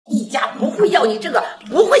会要你这个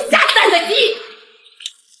不会下蛋的鸡。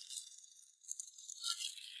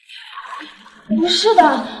不是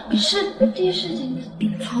的，是第世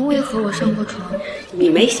锦从未和我上过床。你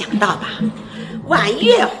没想到吧？婉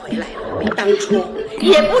月回来了，当初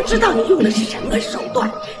也不知道你用的是什么手段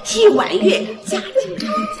替婉月嫁进了你家，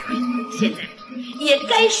现在也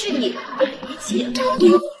该是你把一切归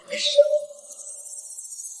我的时候。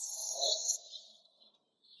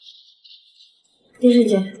第世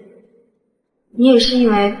锦，你也是因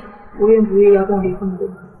为不孕不育要跟我离婚的对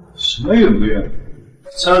吗？什么愿不愿？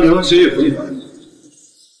签了离婚协议不一般。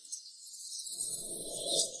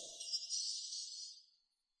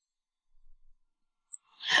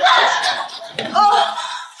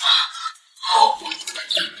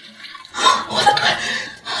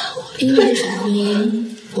因为这场婚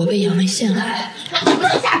姻，我被杨梅陷害。不会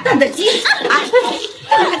下蛋的鸡啊！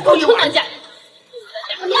你还勾引我儿子？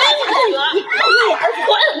你勾引我儿子！滚！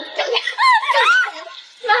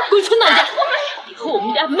滚出男家！以后我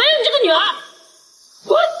们家没有这个女儿！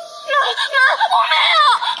滚！我没有。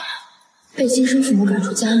被亲生父母赶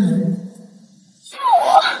出家门，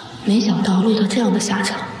没想到落到这样的下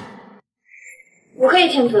场。我可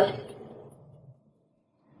以签字，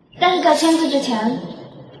但是在签字之前，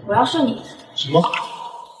我要射你。什么？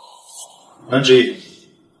南之意，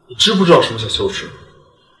你知不知道什么叫羞耻？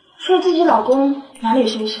说自己老公哪里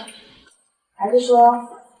羞耻？还是说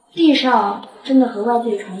地上真的和外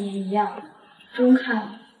界传言一样，中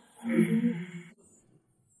看不中用？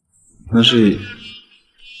南之意，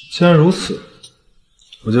既然如此，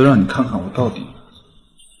我就让你看看我到底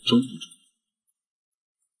中不中。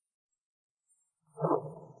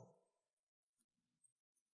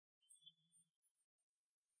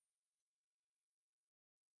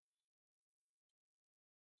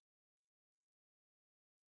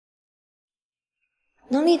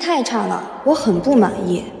能力太差了，我很不满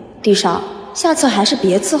意。地上，下次还是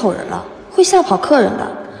别伺候人了，会吓跑客人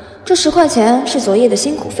的。这10块钱是昨夜的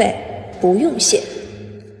辛苦费，不用谢。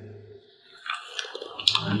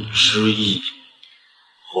南之意，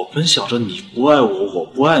我本想着你不爱我，我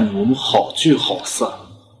不爱你，我们好聚好散。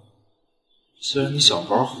既然你想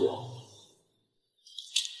玩火，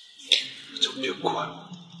就别怪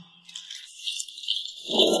我。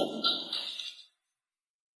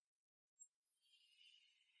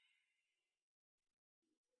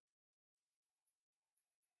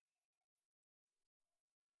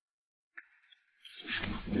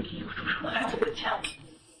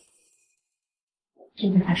就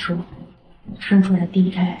跟他说，生出来的第一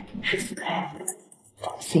胎是死胎，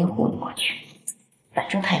随活过去，反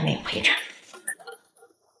正他也没有赔偿。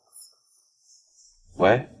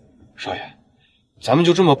喂，少爷，咱们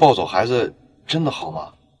就这么抱走孩子，真的好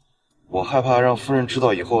吗？我害怕让夫人知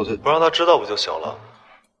道以后，不让她知道不就行了？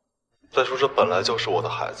再说这本来就是我的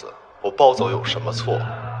孩子，我抱走有什么错？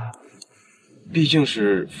毕竟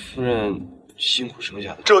是夫人辛苦生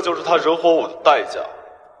下的，这就是她惹火我的代价。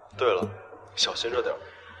对了，小心着点，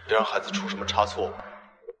别让孩子出什么差错。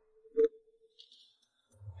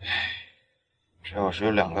这要是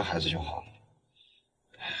有2个孩子就好了，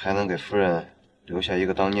还能给夫人留下一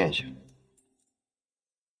个当念想。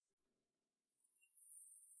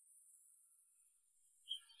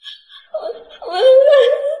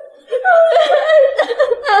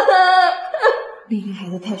那个孩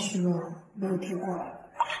子太虚弱了，没有听过。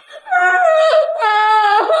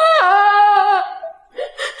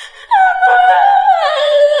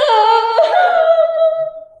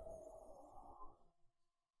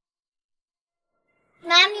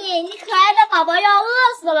妈咪，你可爱的宝宝要饿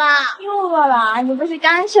死了。又饿了？你不是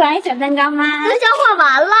刚吃完小蛋糕吗？都消化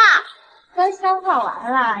完了。都消化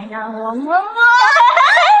完了，让我摸摸。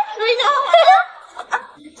都消化完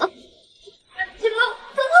了。走。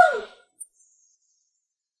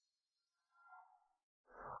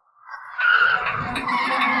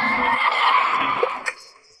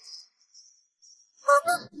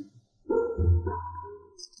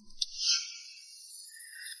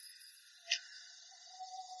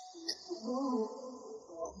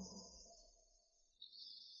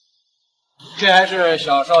这还是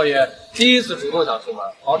小少爷第一次主动想出门，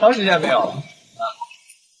好长时间没有了啊！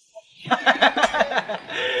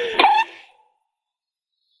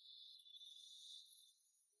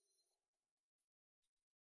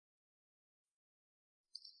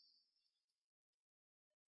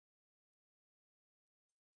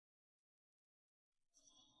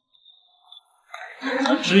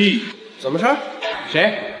南之意，怎么事？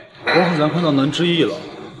谁？我好像看到南之意了。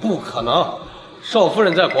不可能，少夫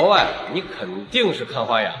人在国外，你肯定是看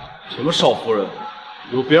花眼了。什么少夫人？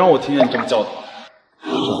以后别让我听见你这么叫她。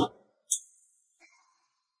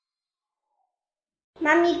妈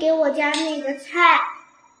妈咪给我加那个菜。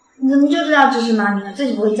你怎么就知道这是妈咪呢？自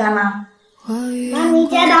己不会加吗？妈咪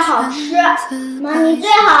加的好吃，妈咪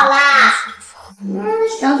最好啦。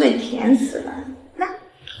小嘴甜死了。来，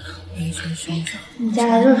你加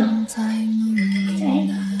来肉肉。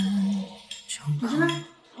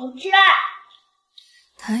好吃。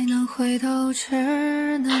太难回头，只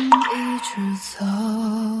能一直走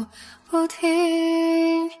不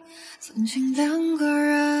停。曾经两个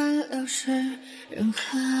人流失人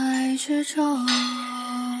海之中，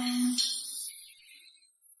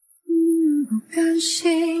不甘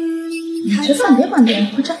心。你吃饭别管别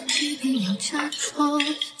人，快吃。即便要假装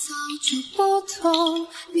早就不懂，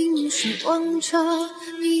明明是望着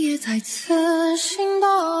你也再次心动。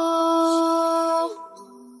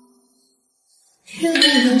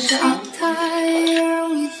越是太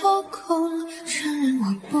容易落空，承认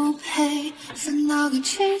我不配，反倒更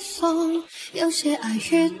轻松。有些爱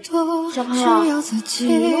越多，只有自己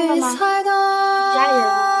才懂。家里人。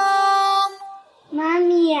妈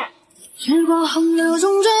咪。时光洪流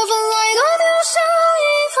中，这份爱多渺小，一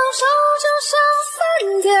放手就像散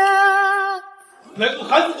掉。连个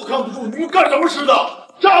孩子都看不住，你们干什么似的？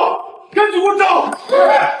找，赶紧给我找！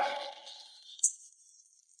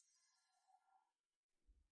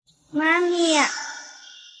妈咪，这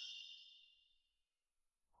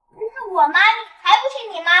是我妈咪，还不是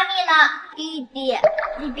你妈咪呢？弟弟，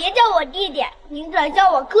你别叫我弟弟，你得叫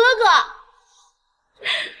我哥哥。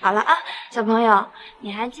好了啊，小朋友，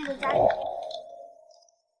你还记得家里？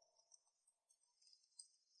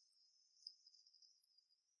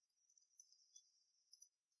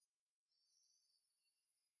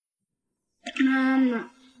妈妈，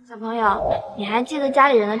小朋友，你还记得家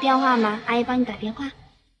里人的电话吗？阿姨帮你打电话。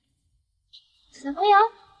小朋友，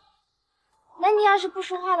那你要是不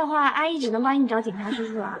说话的话，阿姨只能帮你找警察叔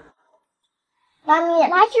叔了。妈咪，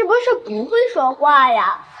他是不是不会说话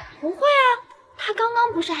呀？不会啊，他刚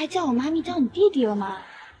刚不是还叫我妈咪叫你弟弟了吗？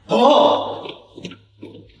哦，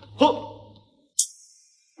好，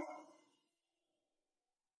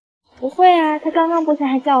不会啊，他刚刚不是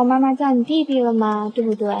还叫我妈妈叫你弟弟了吗？对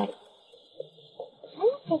不对？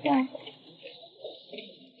对不对？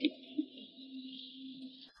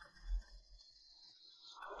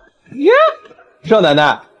耶，少奶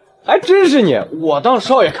奶，还真是你！我当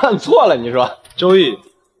少爷看错了，你说？周易，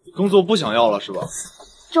工作不想要了是吧？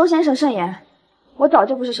周先生慎言，我早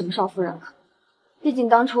就不是什么少夫人了。毕竟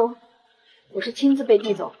当初我是亲自被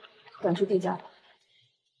地总赶出地家的。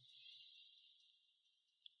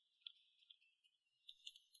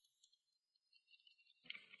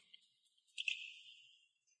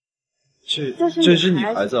这是你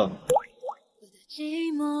孩子？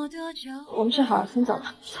我们是好好先走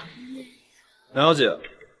吧。梁小姐，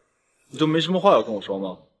你就没什么话要跟我说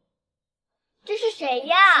吗？这是谁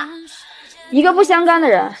呀？一个不相干的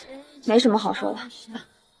人，没什么好说的。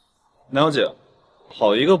梁小姐，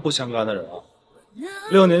好一个不相干的人啊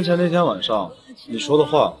！6年前那天晚上你说的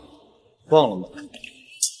话，忘了吗？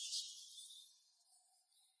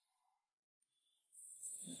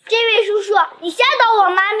这位叔叔，你吓到我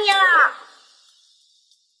妈咪了。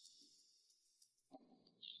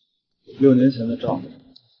6年前的账。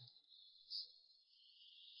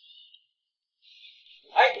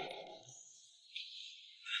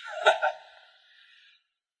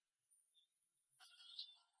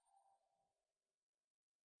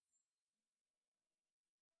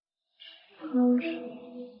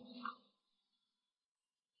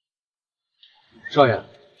少爷，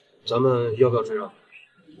咱们要不要追上？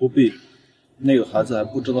不必，那个孩子还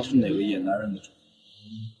不知道是哪个野男人的种。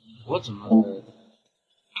我怎么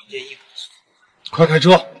建议？快开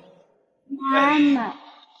车！妈妈，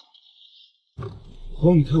朋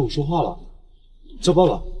友，你开口说话了，叫爸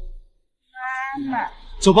爸。妈妈，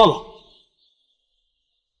叫爸爸。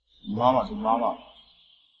妈妈就妈妈，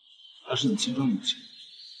还是你亲生母亲，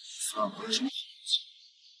算不是什么好母亲。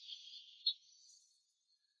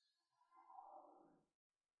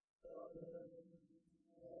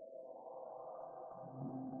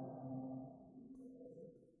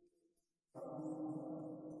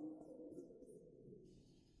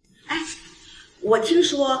我听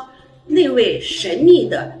说那位神秘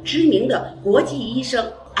的、知名的国际医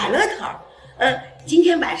生艾勒特尔，今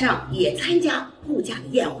天晚上也参加顾家的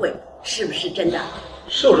宴会，是不是真的？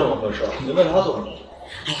是有这么回事？你问他做什么？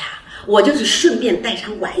哎呀，我就是顺便带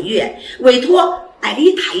上婉月，委托艾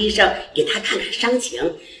丽塔医生给他看看伤情。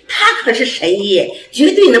他可是神医，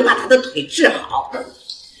绝对能把他的腿治好。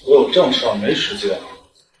我有正事儿，没时间。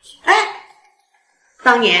哎，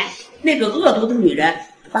当年那个恶毒的女人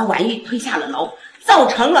把婉玉推下了楼，造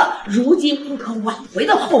成了如今不可挽回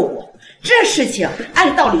的后果。这事情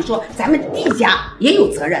按道理说，咱们帝家也有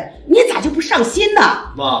责任，你咋就不上心呢？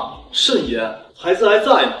妈，慎言，孩子还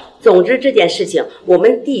在呢。总之这件事情，我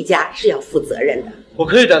们帝家是要负责任的。我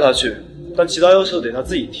可以带他去，但其他要求得他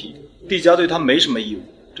自己提，帝家对他没什么义务，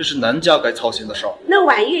这是南家该操心的事儿。那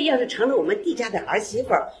婉月要是成了我们帝家的儿媳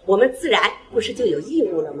妇儿，我们自然不是就有义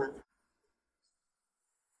务了吗？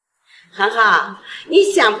航航，你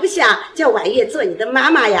想不想叫婉月做你的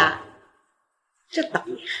妈妈呀？这倒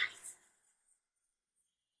霉孩子。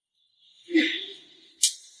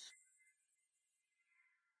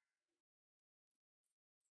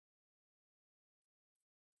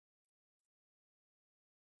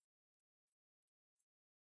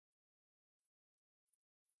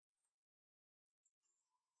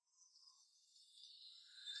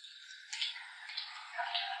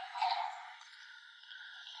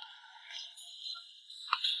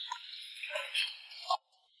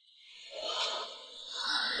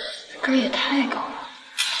跟也太高了，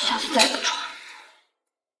下次再不穿。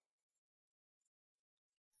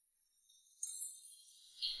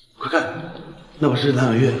快看，那不是南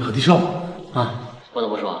婉月和帝少吗？啊，不得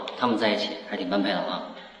不说，他们在一起还挺般配的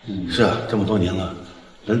啊。是啊，这么多年了，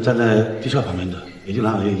能站在帝少旁边的也就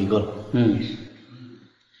南婉月一个了。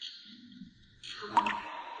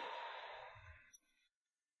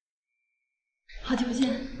好久不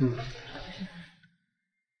见。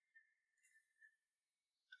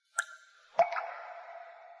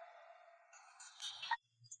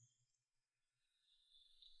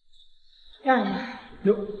让一下。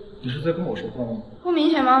哟，你是在跟我说话吗？不明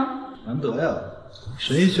显吗？难得呀，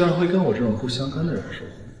神医居然会跟我这种不相干的人说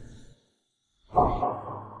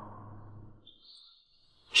话。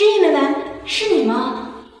知意妹妹，是你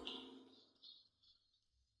吗？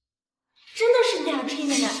真的是你啊，知意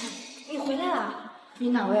妹妹，你回来了。你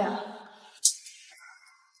哪位啊？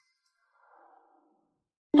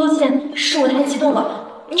抱歉，是我太激动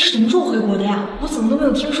了。你什么时候回国的呀？我怎么都没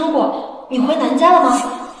有听说过。你回南家了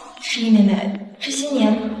吗？知意妹妹，这些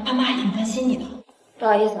年爸妈还挺担心你的。不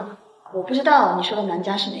好意思啊，我不知道你说的南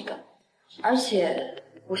家是哪个，而且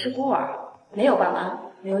我是孤儿，没有爸妈，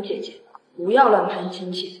没有姐姐，不要乱攀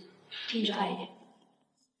亲戚，听着爱一点。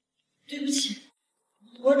对不起，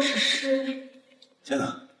我只是……天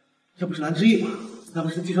哪，这不是南之意吗？那不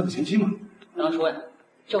是帝少的前妻吗？当初呀，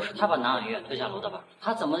就是他把南婉月推下楼的吧？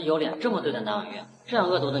他怎么有脸这么对待南婉月？这样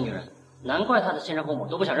恶毒的女人，难怪他的亲生父母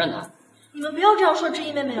都不想认她。你们不要这样说知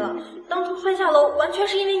意妹妹了，当初摔下楼完全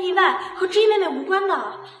是因为意外，和知意妹妹无关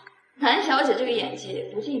的。南小姐这个演技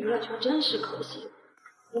不进娱乐圈真是可惜，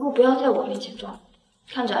不过不要在我面前装，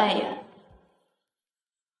看着碍眼。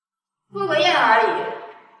赴个宴而已，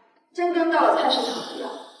真跟到了菜市场一样。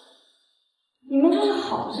你们真是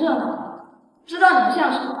好热闹，知道你们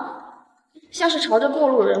像什么吗？像是朝着过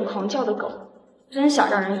路人狂叫的狗，真想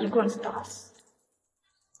让人一棍子打死。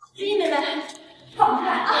知意妹妹，放开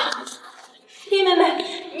啊！知意妹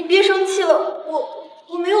妹，你别生气了，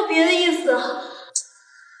我没有别的意思。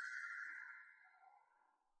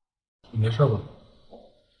你没事吧？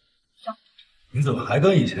你怎么还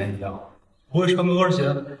跟以前一样，不会穿高跟鞋，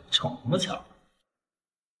逞什么强？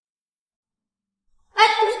哎，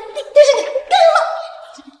但是你干什么？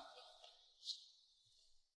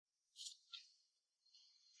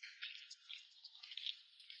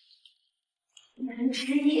南之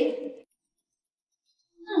意，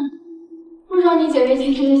不知道你姐妹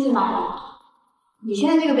前世真心忙吗？你现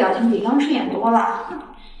在这个表情比刚顺眼多了。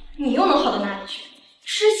你又能好到哪里去？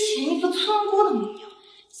之前一副村姑的模样，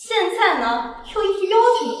现在呢又一副妖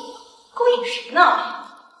精的模样，勾引谁呢？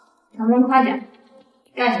能不能夸奖？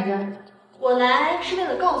干什么？我来是为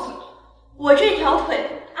了告诉你，我这条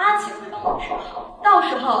腿阿锦会帮我治好，到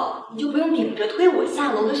时候你就不用顶着推我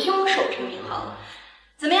下楼的凶手这个名号了。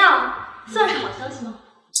怎么样，算是好消息吗？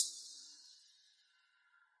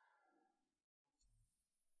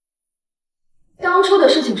当初的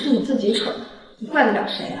事情是你自己蠢，你怪得了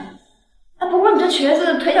谁啊？啊，不过你这瘸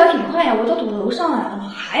子腿脚挺快呀，我都堵楼上来了，你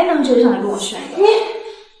还能追上来跟我炫耀？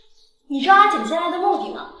你知道阿锦进来的目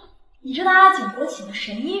的吗？你知道阿锦给我请的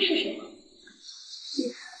神医是谁吗？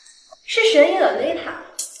是神医尔雷塔。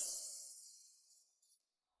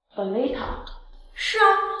尔雷塔？是啊，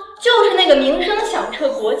就是那个名声响彻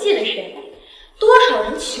国际的神医，多少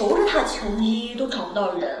人求着他求医都找不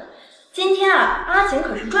到人。今天啊，阿锦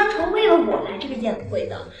可是专程为了我来这个宴会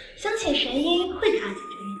的，相信神医会给阿锦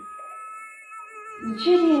这个面子。你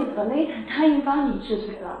确定尔雷塔答应帮你治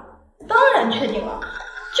腿了？当然确定了，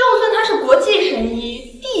就算他是国际神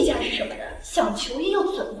医，地价是什么人，想求医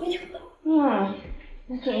又怎么会求到？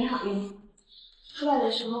那祝你好运。出来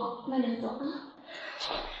的时候慢点走啊。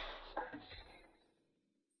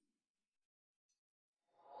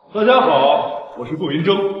大家好，我是顾云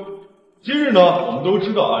峥。今日呢，我们都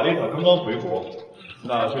知道阿丽塔刚刚回国，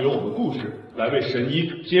那就由我们故事来为神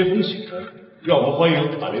医接风洗尘，让我们欢迎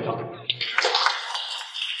阿丽塔。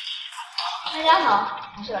大家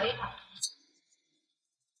好，我是阿丽塔。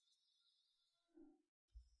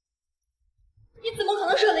你怎么可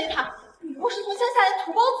能是雷塔？你不是从乡下来的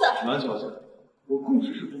土包子。南小姐，我故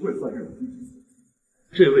事是不会犯任何低级错。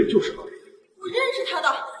这位就是阿丽塔。我认识他的，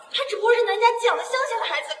他只不过是南家寄养的乡下的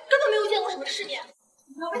孩子，根本没有见过什么世面。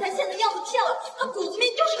你不要被他现在的样子骗了，他骨子里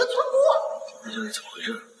就是个村姑。南小姐怎么回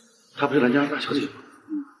事？她不是南家大小姐吗？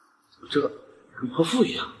这跟泼妇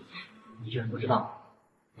一样。你居然不知道，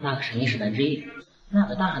那个神医是南之意，那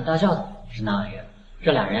个大喊大叫的是南婉月。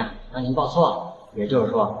这俩人啊，让您报错了。也就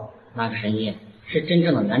是说，那个神医是真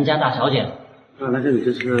正的南家大小姐。那南小姐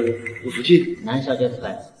这是不服气？南小姐此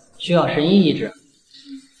类需要神医医治。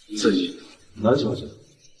刺激，南小姐，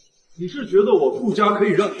你是觉得我顾家可以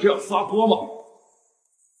让你这样撒泼吗？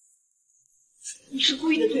你是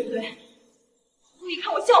故意的，对不对？故意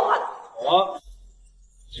看我笑话的。好啊，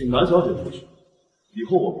请南小姐出去。以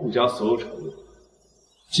后我顾家所有产业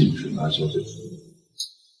禁止南小姐出入。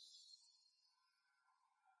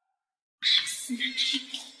是南之意。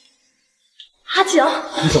阿景，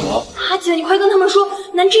你怎么了？阿景，你快跟他们说，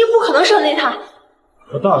南之意不可能是雷塔。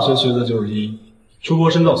我大学学的就是医，出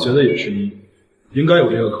国深造学的也是医，应该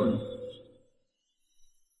有这个可能。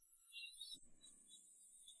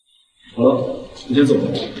好了，你先走吧，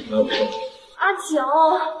来我这。阿景，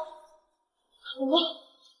可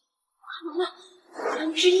能了，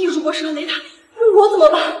南之意如果是个雷塔，那我怎么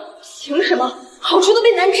办？凭什么？好处都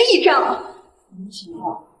被南之意占了。林晴，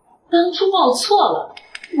当初报错了，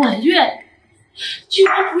婉月居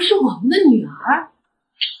然不是我们的女儿。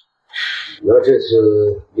那这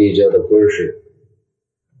次厉家的婚事，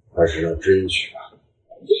还是让知音去吧。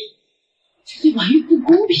这对婉月不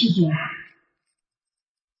公平呀！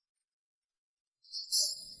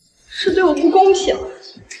是对我不公平，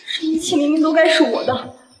这一切明明都该是我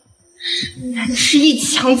的，是你把失忆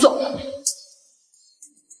抢走了。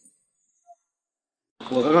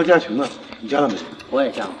我刚刚加群呢，你加了没？我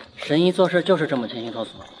也加了。神医做事就是这么清新脱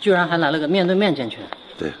俗，居然还来了个面对面见群。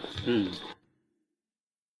对，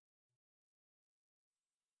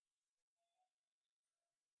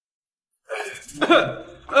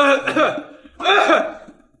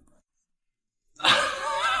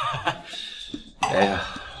哎呀，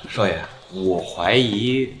少爷，我怀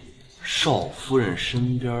疑少夫人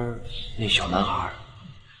身边那小男孩。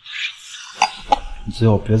你最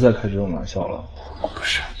好别再开这种玩笑了。不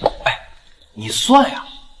是，哎，你算呀，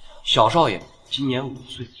小少爷今年5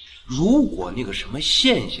岁，如果那个什么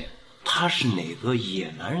羡羡，他是哪个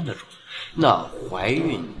野男人的种，那怀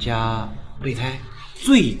孕加备胎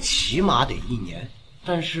最起码得1年。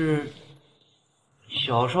但是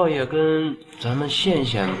小少爷跟咱们羡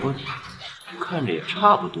羡不看着也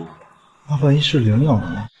差不多，那万一是领养的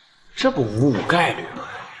呢？这不55概率吗？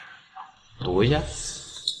赌一下。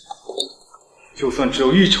就算只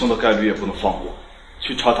有1成的概率也不能放过，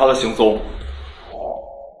去查他的行踪。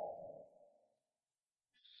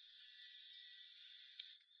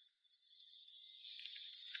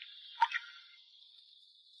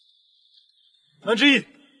南之意，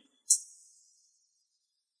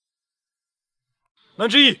南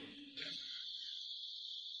之意，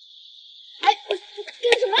哎，干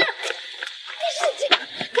什么呀？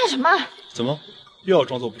你干什么？怎么又要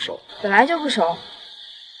装作不熟？本来就不熟，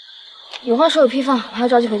有话说有屁放，我还要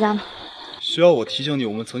着急回家呢。需要我提醒你，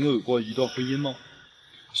我们曾经有过一段婚姻吗？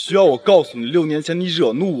需要我告诉你，6年前你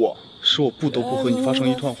惹怒我，使我不得不和你发生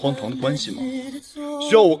一段荒唐的关系吗？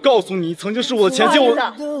需要我告诉你，曾经是我的前妻，我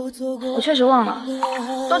确实忘了，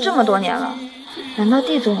都这么多年了，难道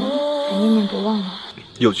地总还念念不忘吗？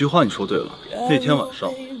有句话你说对了，那天晚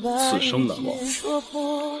上，此生难忘。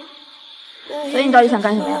所以你到底想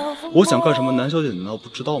干什么呀？我想干什么，南小姐难道不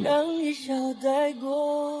知道吗？季世锦，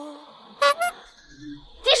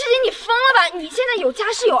你疯了吧？你现在有家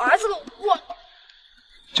室有儿子了，我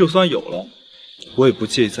就算有了，我也不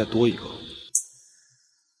介意再多一个。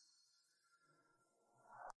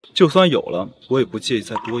就算有了，我也不介意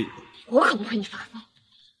再多一个。我可不陪你发疯，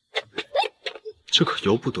这可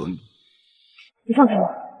由不得你。你放开我！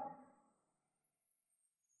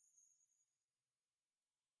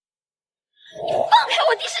放开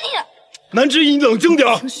我，季世锦！南之意，你冷静点。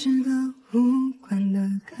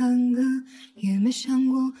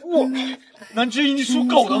我，南之意，你属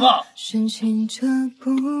狗的吗？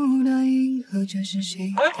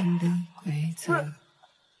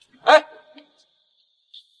哎，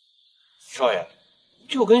少爷，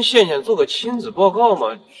就跟羡羡做个亲子报告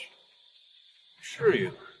嘛，至于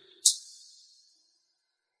吗？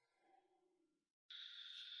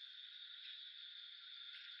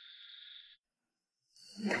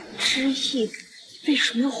之意为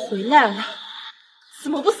什么又回来了？怎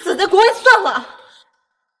么不死在国外算了？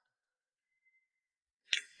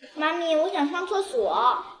妈咪，我想上厕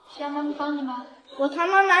所，需要妈咪帮你吗？我堂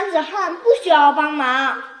堂男子汉不需要帮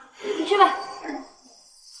忙。你去吧，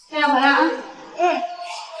大家回来啊。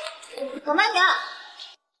走慢点。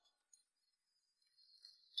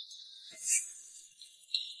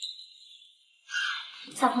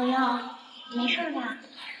小朋友，没事吧？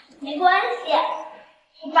没关系。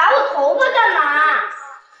你拔我头发干嘛？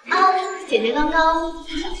姐姐刚刚不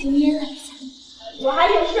小心捏了一下。我还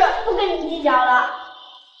有事，不跟你计较了。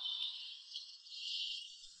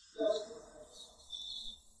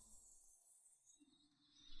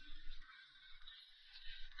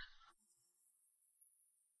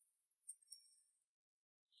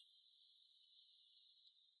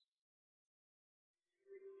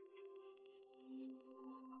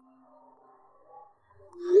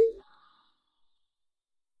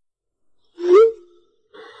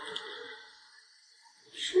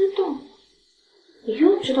知道？你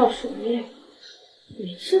又知道什么呀？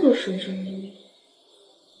每次都神神秘秘。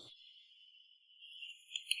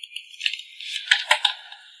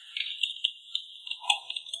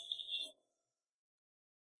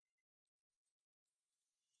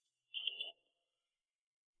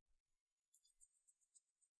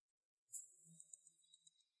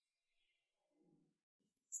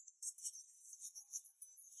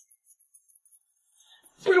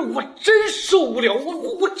不是，我真受不了，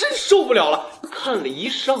我真受不了了！看了一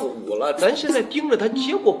上午了，咱现在盯着他，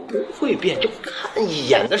结果不会变，就看一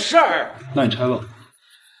眼的事儿。那你拆吧，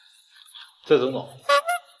再等等。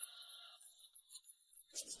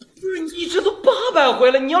不是，你这都800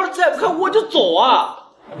回了，你要是再不看，我就走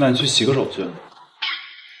啊！那你去洗个手去。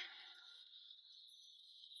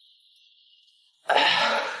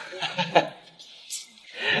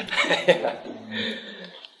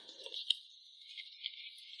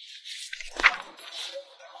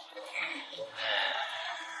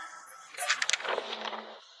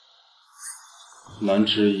男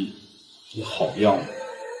之意，你好样的！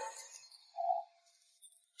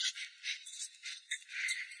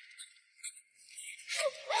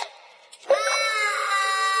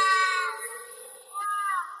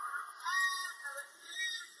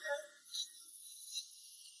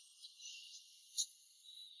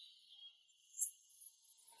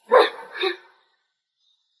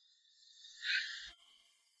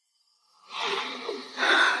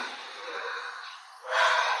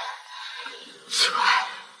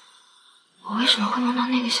为什么会梦到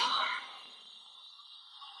那个小孩？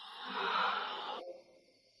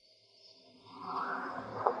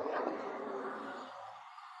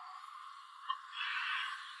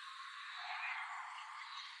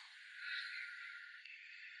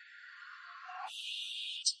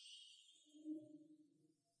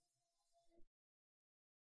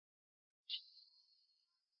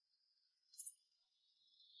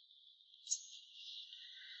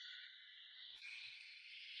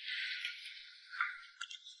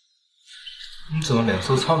你怎么脸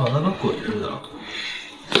色苍白的跟鬼似的？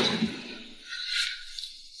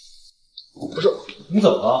不是，你怎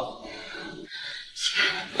么了？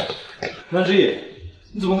南之意，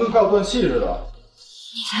你怎么跟干断气似的？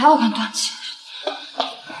你才要跟断气！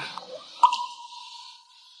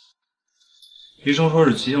医生说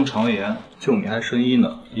是急性肠炎，就你还神医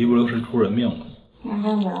呢，一不留神出人命了。马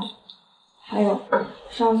上的。还有，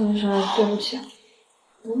上次的事对不起。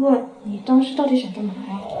不过你当时到底想干嘛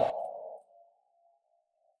呀？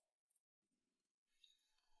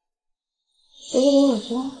别给我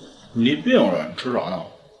说。你一病人，吃啥呢？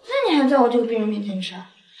那你还在我这个病人面前吃？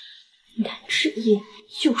南之意，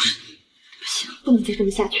又是你！不行，不能再这么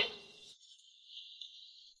下去了。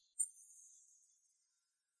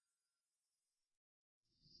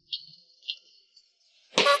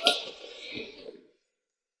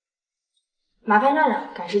麻烦让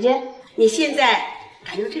让，赶时间。你现在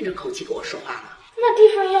敢用这种口气跟我说话了？那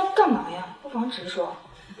地方要干嘛呀？不妨直说。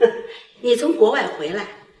你从国外回来，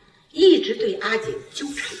一直对阿景纠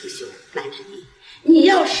缠不休，南之意，你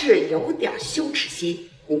要是有点羞耻心，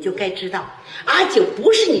你就该知道，阿景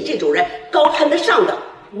不是你这种人高攀得上的。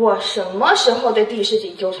我什么时候对地事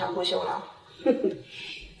情纠缠不休了？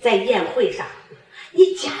在宴会上，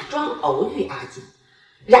你假装偶遇阿景，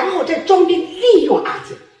然后再装病利用阿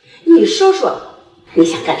景。你说说，你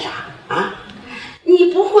想干啥啊？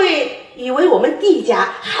你不会以为我们帝家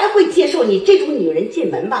还会接受你这种女人进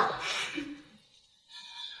门吧？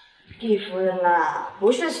帝夫人呐，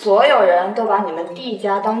不是所有人都把你们帝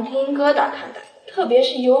家当丁疙瘩看待，特别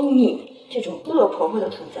是有你这种恶婆婆的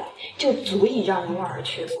存在，就足以让人望而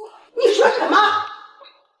却步。你说什么？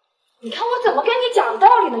你看我怎么跟你讲道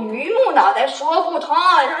理呢？榆木脑袋说不通，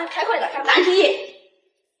让人开口你干蓝之意，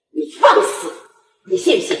你放肆！你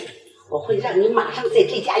信不信我会让你马上在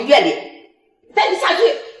这家院里待不下去？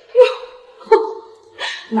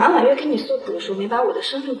南婉月跟你诉苦的时候没把我的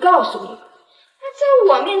身份告诉你，那在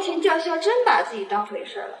我面前叫嚣，真把自己当回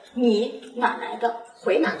事了。你哪来的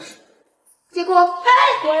回哪去。结果，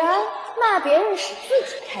果然骂别人使自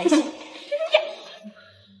己开心。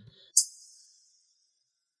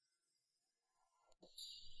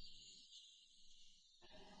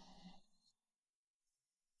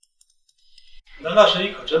南大神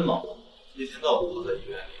医可真忙，一天到晚都在医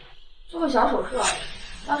院里。做个小手术啊，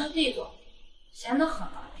当时弟总闲得很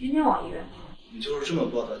啊，天天往医院跑。你就是这么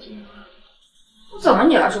抱他进来的？我怎么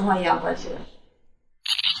你来说话阴阳怪气的？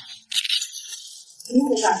怎么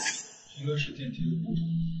回事？应该是电梯的故障。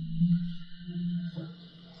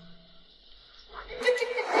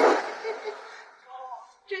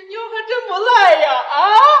这妞还真不赖呀！啊！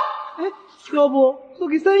哎，要不我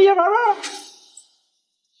给三爷玩玩？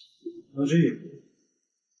老志毅，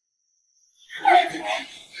你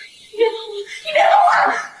别动我！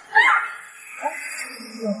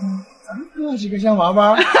要不咱们哥几个先玩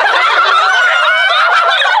玩？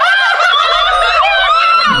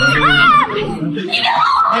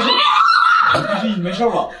蓝志毅，你没事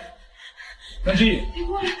吧？蓝志毅，别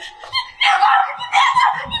过来！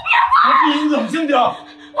蓝志毅，你冷静点！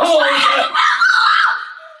我说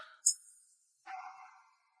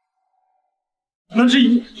蓝志毅，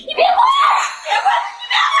你别过来！别过来！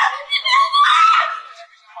你别过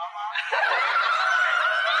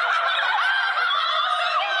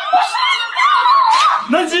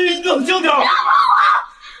来！蓝志毅，你冷静点！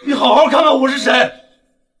你好好看看我是谁。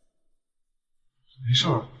没事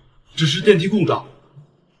儿，只是电梯故障，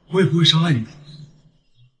我也不会伤害你的。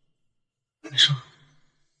没事儿。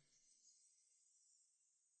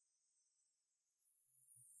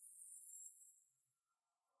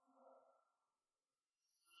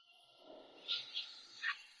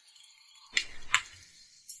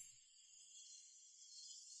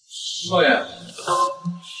少爷，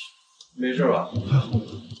没事吧？还好。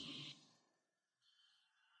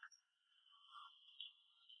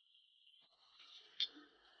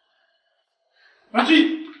蓝志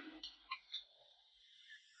毅，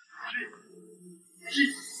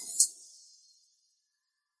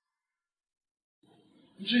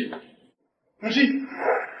蓝志毅，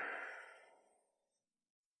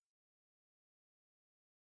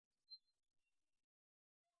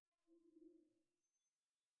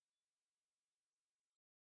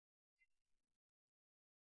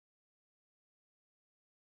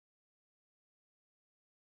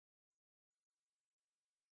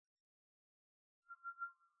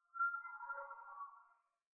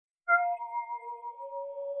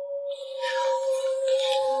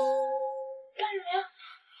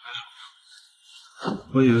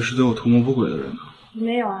我以为是对我图谋不轨的人呢。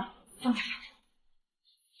没有啊，放开。哎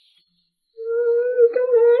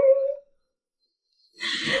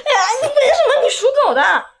呀，你为什么？你属狗的。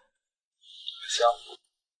香。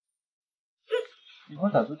一会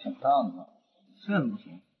儿胆子挺大的呢，现在怎么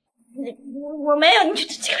说？我没有，你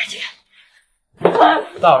起来。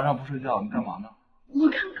大晚上不睡觉，你干嘛呢？我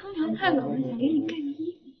看空调太冷了，想给你盖个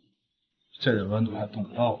衣服。这点温度还冻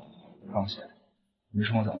不到我，放心，没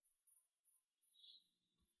什么早。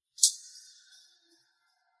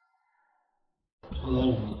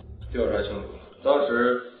调查清楚，当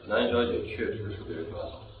时南小姐确实是被抓，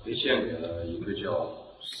被献给了一个叫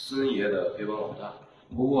孙爷的黑帮老大。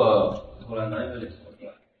不过后来南小姐逃出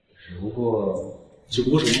来，只不过什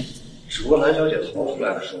么？只不过南小姐逃出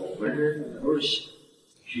来的时候浑身都是血，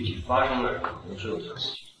具体发生了什么都只有她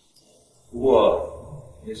自己。不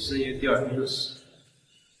过那孙爷第二天就死了，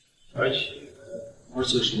而且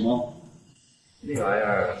什么？那玩意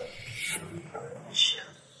儿血。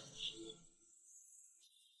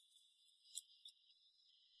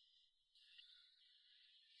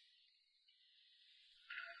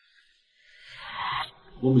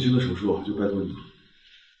我母亲的手术就拜托你了。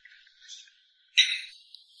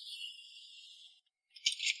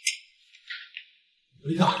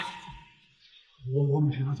丽塔，我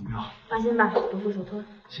母亲她怎么样？放心吧，不负所托。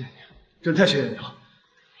谢谢你，真太谢谢你了。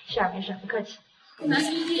没事，不客气。南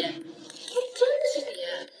兄弟，还真是你。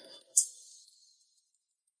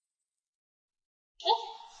哎，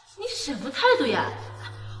你什么态度呀？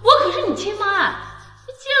我可是你亲妈，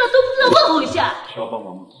你见了都不知道问候一下。需要帮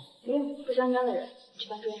忙吗？不用，不相干的人，去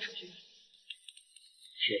办住院手续。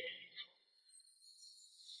是。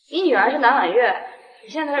你女儿是南婉月，你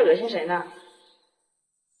现在在这恶心谁呢？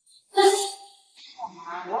干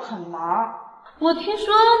嘛？我很忙。我听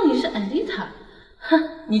说你是艾丽塔，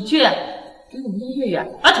哼，你去给我们家月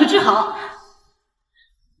月把腿治好。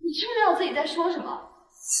你知不知道自己在说什么？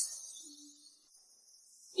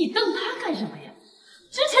你瞪他干什么呀？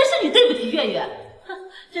之前是你对不起月月，哼，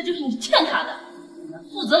这就是你欠他的，你要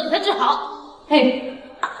负责给他治好。嘿，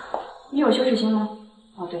你有羞耻心吗？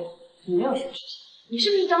哦，对，你没有羞耻心。你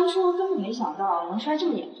是不是当初根本没想到能摔这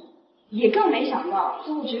么严重，也更没想到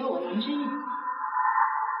最后只有我能之一？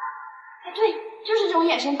哎，对，就是这种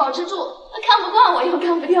眼神，保持住，看不惯我又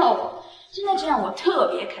干不掉我，现在这样我特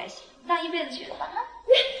别开心，当一辈子学的吧。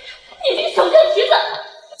你这个小贱蹄子！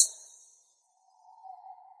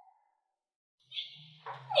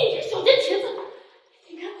你这个小贱蹄子！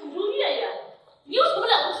你敢诅咒月月，你有什么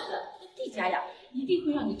了不起的？地家呀，一定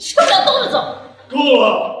会让你吃不了兜着走。够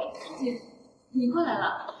了！姐，你过来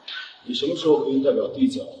了。你什么时候可以代表地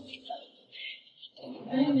家？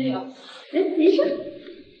没有。哎，没事。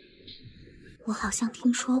我好像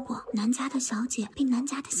听说过南家的小姐被南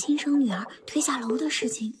家的亲生女儿推下楼的事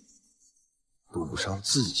情。赌上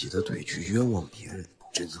自己的腿去冤枉别人，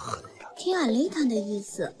真狠呀！听阿雷塔的意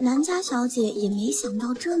思，南家小姐也没想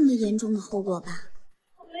到这么严重的后果吧？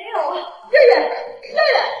没有，月月，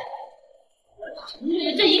月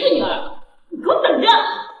月这一个女儿，你给我等着！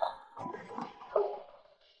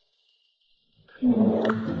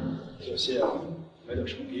小谢啊，买点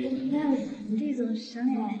成衣。那厉总赏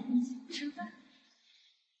脸一起吃饭。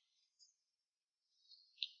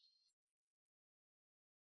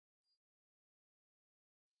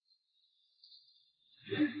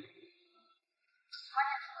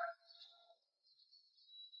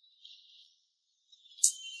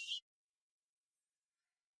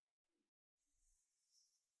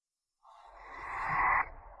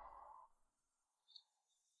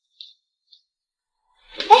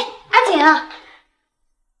阿锦啊，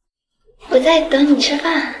我在等你吃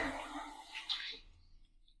饭。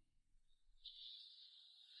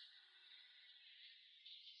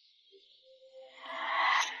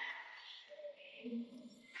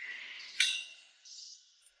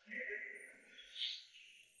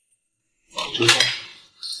知道。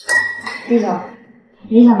厉总，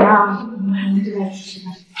没想到我们还能坐在一起吃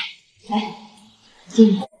饭。来，敬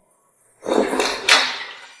你。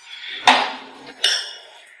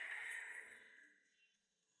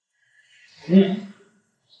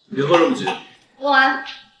别喝这么急。喝完。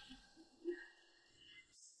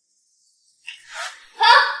好，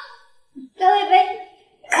再喝一杯。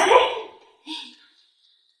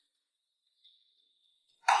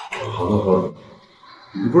好了好了，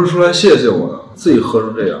你不是出来谢谢我的，自己喝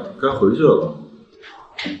成这样，该回去了吧？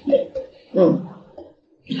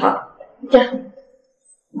好，这样。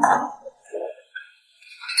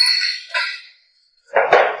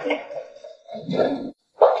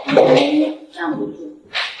站不住，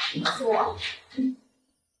说，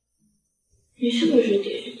你是不是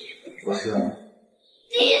第四集？不是。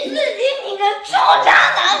第四集你个臭渣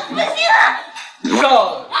男，不行了！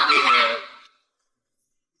少爷，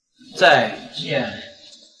再见。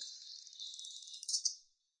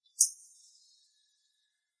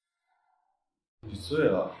你醉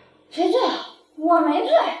了？谁醉了？我没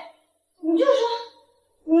醉，你就说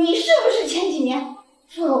你是不是前几年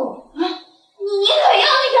负了我啊？你可要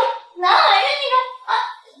那个南海人那个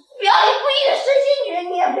表里不一的神仙女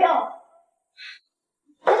人，你也不要了。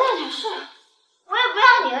不大点事，我也不要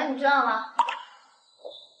你了，你知道吗？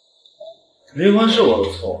离婚是我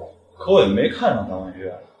的错，可我也没看上当晚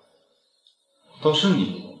月。倒是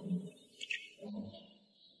你，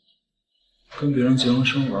跟别人结婚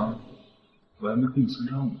生娃，我还没跟你算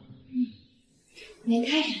账呢。没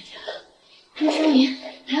看上去了，这说明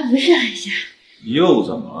还不是很瞎。又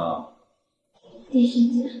怎么了？第四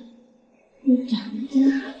集，你长得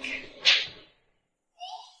真好看。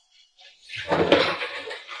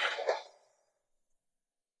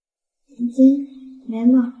眼睛、眉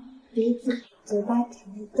毛、鼻子、嘴巴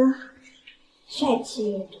长得都好看，帅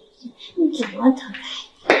气又懂事，你怎么投胎？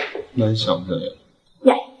那你想不想要？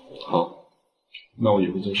要。好，那我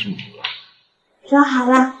以后就是你了。说好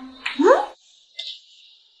了。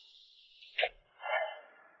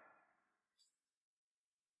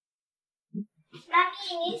妈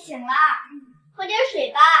咪，你醒了，喝点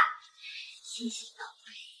水吧。谢谢宝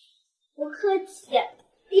贝。不客气。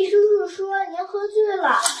毕叔叔说您喝醉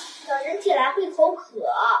了，早晨起来会口渴。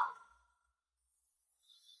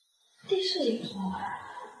这事情说完，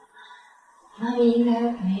妈咪应该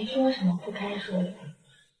没说什么不该说的。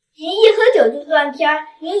您一喝酒就断片儿，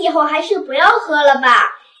您以后还是不要喝了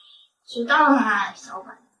吧。知道了，小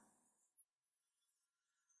婉。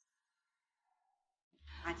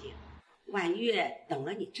阿景，婉月等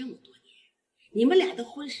了你这么多年，你们俩的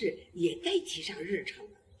婚事也该提上日程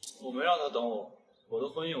了。我没让他等我，我的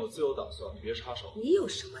婚姻有自有打算，你别插手。你有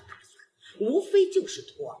什么打算？无非就是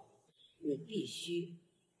拖。你必须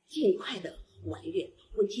尽快的还愿，把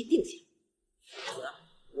婚期定下来，否则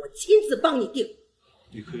我亲自帮你定。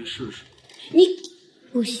你可以试试。你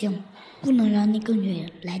不行，不能让那个女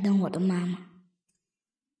人来当我的妈妈。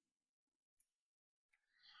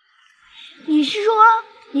你是说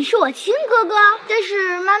你是我亲哥哥？但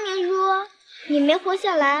是妈咪说你没活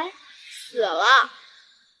下来，死了。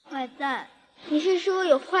坏蛋，你是说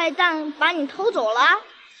有坏蛋把你偷走了？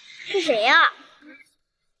是谁呀？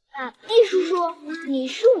地叔叔，你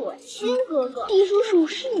是我亲哥哥，地叔叔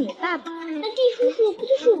是你爸爸，那地叔叔不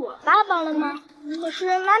就是我爸爸了吗？可是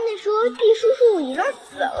妈咪说地叔叔已经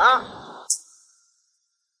死了。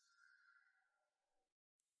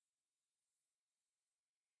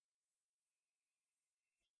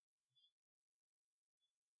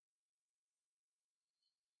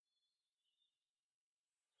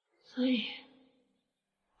所以，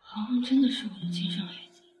黄蓉真的是我的亲生孩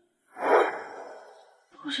子。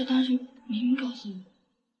护士当时明明告诉我，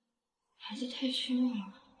孩子太虚弱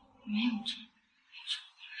了，没有成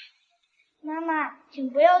妈妈，请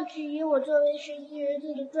不要质疑我作为实习人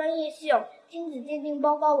士的专业性，精子鉴定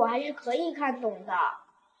报告我还是可以看懂的。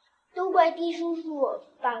都怪地叔叔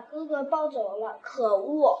把哥哥抱走了，可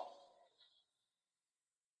恶！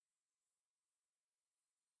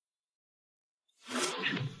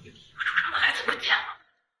孩子不见了。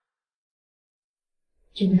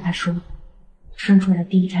就跟他说，生出来的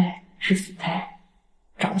第一胎是死胎，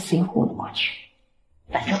找死也糊弄过去，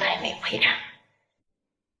反正他也没有陪产。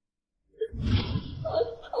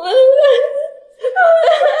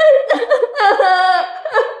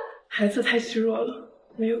孩子太虚弱了，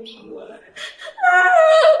没有挺过来。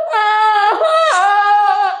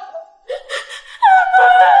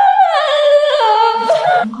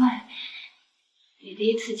难怪你第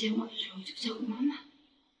一次见我的时候就叫我妈妈，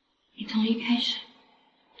你从一开始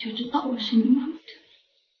就知道我是你妈妈的。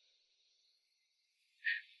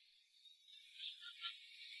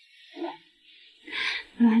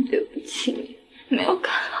妈妈，对不起你，没有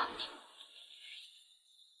看好你。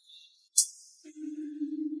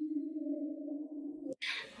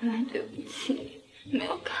妈妈，对不起你，没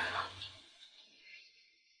有看好你。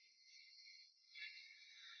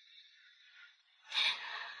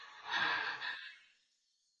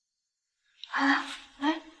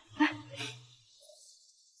来，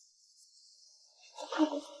快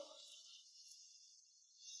过。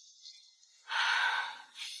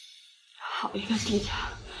好一个地家，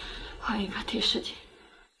好一个替事情，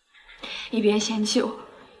一边嫌弃我，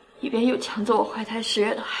一边又抢走我怀胎10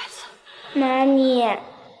月的孩子。妈咪，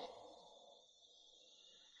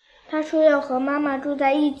他说要和妈妈住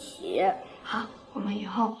在一起。好，我们以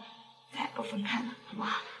后再也不分开了，好不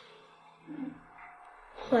好？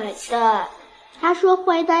坏蛋，他说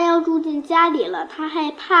坏蛋要住进家里了，他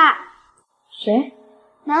害怕。谁？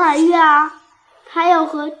南婉月啊，他要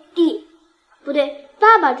和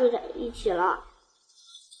爸爸住在一起了。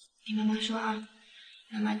听妈妈说啊，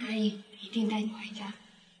妈妈答应一定带你回家，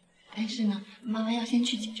但是呢，妈妈要先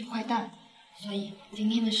去解决坏蛋，所以今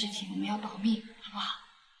天的事情我们要保密，好不好？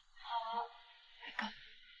好，来个。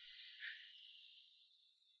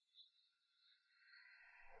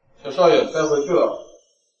小少爷该回去了。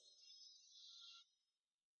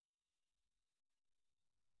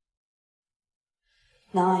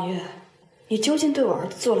南婉月，你究竟对我儿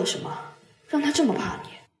子做了什么，让他这么怕你？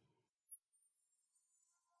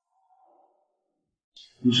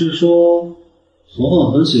你是说，黄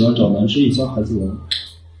黄很喜欢找男之一家孩子玩？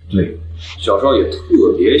对，小少爷特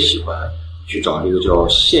别喜欢去找一个叫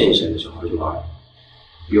羡羡的小孩去玩，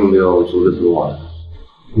用不用阻止他们玩？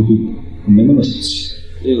不必，我没那么小气。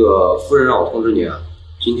那个夫人让我通知你啊，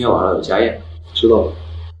今天晚上有家宴。知道了。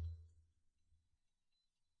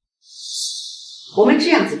我们这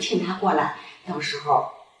样子骗他过来，到时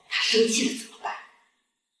候他生气了怎么办？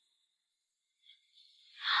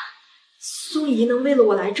宋姨能为了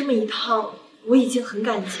我来这么一趟，我已经很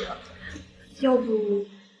感激了。要不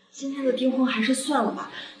今天的订婚还是算了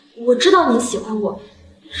吧。我知道你喜欢我，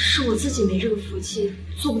是我自己没这个福气，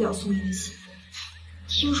做不了宋姨的媳妇。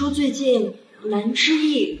听说最近南之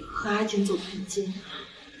意和阿景走得很近，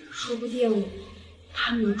说不定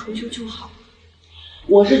他们能重修旧好。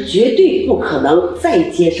我是绝对不可能再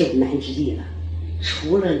接受南之意了，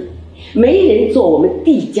除了你，没人做我们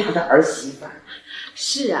帝家的儿媳妇。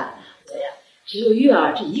是啊，我呀只有月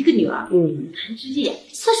儿这一个女儿，南之意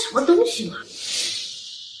算什么东西嘛？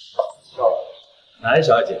南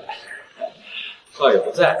小姐，少爷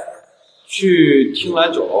不在，去听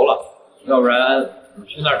兰酒楼了，要不然你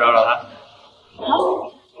去那儿找找他。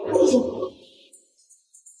好，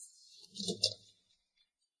谢谢。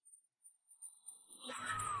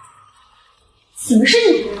怎么是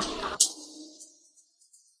你？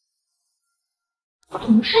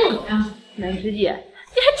怎么是你啊？南之夜，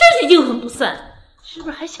你还真是阴魂不散，是不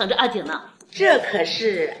是还想着阿景呢？这可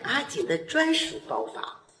是阿锦的专属包房，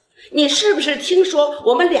你是不是听说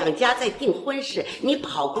我们两家在订婚事，你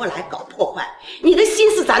跑过来搞破坏？你的心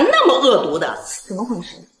思咋那么恶毒的？怎么回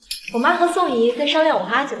事？我妈和宋姨在商量我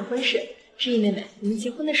和阿景的婚事。知意妹妹，你们结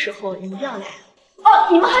婚的时候你们一定要来。哦，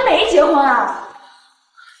你们还没结婚啊？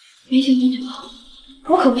没结婚就好，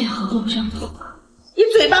我可不想和和不相处。你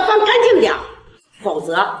嘴巴放干净点，否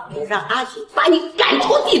则我让阿锦把你赶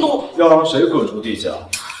出帝都。要让谁滚出地家？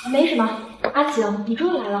没什么，阿景，你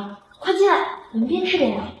终于来了，快进来，我们边吃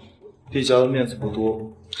边聊。地家的面子不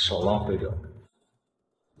多，少浪费点。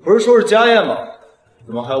不是说是家宴吗？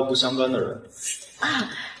怎么还有不相干的人？啊，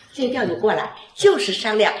这叫你过来就是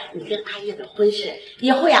商量你跟阿月的婚事，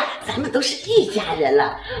以后呀，咱们都是一家人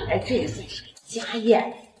了。这也算是个家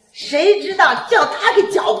宴，谁知道叫他给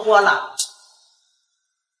搅和了。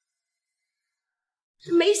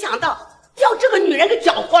没想到叫这个女人给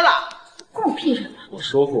搅和了，关我屁事！我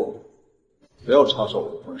说过，不要插手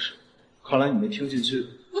我的婚事。看来你没听进去。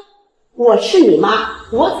我是你妈，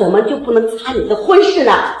我怎么就不能插你的婚事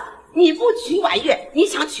呢？你不娶婉月，你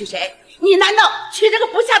想娶谁？你难道娶这个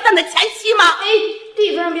不下蛋的前妻吗？哎，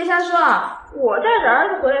弟夫人别瞎说啊！我带着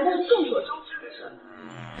儿子回来，那是众所周知的事。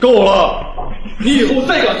够了！你以后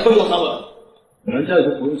再敢穿过他们，咱家也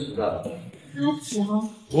就不用存在了。阿景，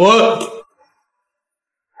滚！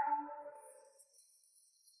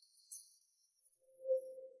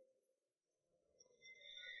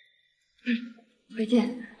回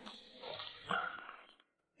见。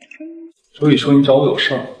所以说你找我有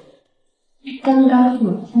事儿？刚刚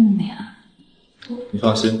我见面。你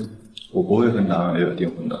放心，我不会和南婉月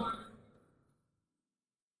订婚的。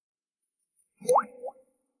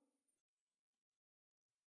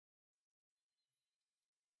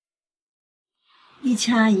丽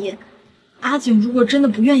倩阿姨，阿景如果真的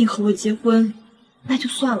不愿意和我结婚，那就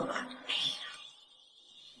算了吧。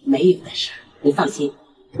没有的事，你放心，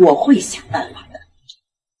我会想办法的。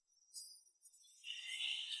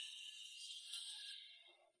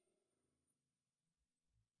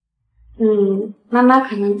妈妈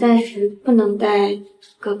可能暂时不能带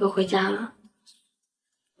哥哥回家了。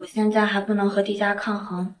我现在还不能和弟家抗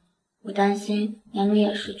衡，我担心娘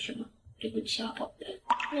也失去了。对不起啊，宝贝。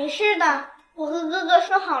没事的，我和哥哥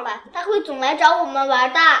说好了，他会总来找我们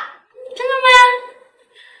玩的。真的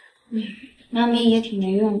吗？妈咪也挺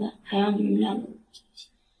没用的，还让你们两个。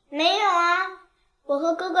没有啊，我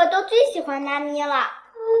和哥哥都最喜欢妈咪了。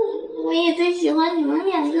我也最喜欢你们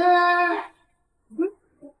两个。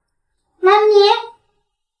妈咪，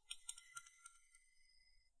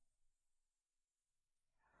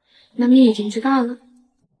妈咪已经知道了。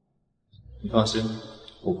你放心，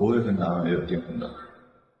我不会跟南婉月订婚的。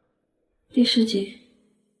第师姐，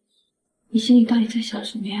你心里到底在想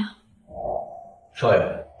什么呀？少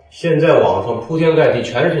爷，现在网上铺天盖地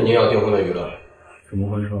全是您要订婚的舆论，怎么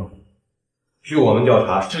回事？据我们调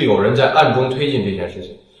查，是有人在暗中推进这件事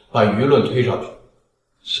情，把舆论推上去。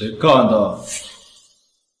谁干的？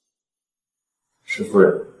石夫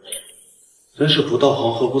人，真是不到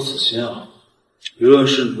行何不死心啊！舆论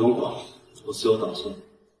事你不用管，我自有打算。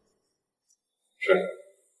是。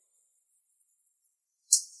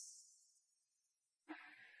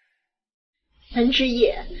南之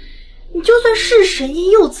夜，你就算是神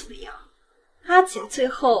医又怎么样？阿景最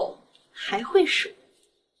后还会是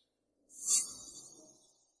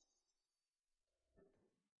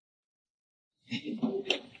我。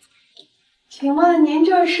请问您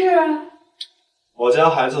这是？我家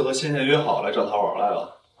孩子和倩倩约好来找他玩来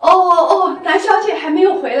了。哦，南小姐还没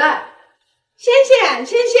有回来。倩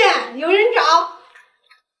倩，有人找。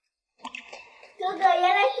哥哥，原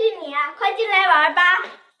来是你啊！快进来玩吧。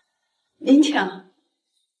您请。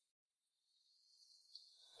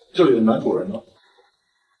这里的男主人呢？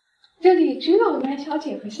这里只有南小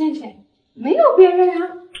姐和倩倩，没有别人啊。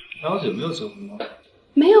南小姐没有结婚吗？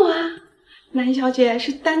没有啊，南小姐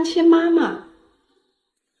是单亲妈妈，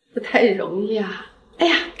不太容易啊。哎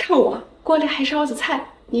呀，看我锅里还烧着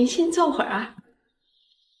菜，您先坐会儿啊。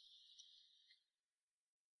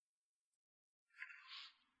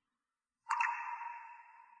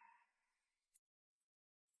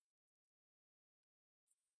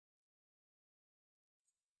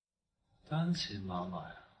单亲妈妈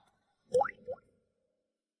呀。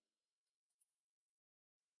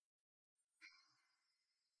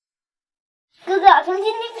哥哥，从今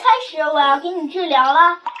天开始我要给你治疗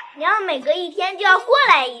了，你要每隔1天就要过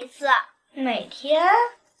来一次。每天？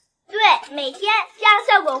对，每天，这样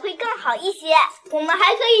效果会更好一些。我们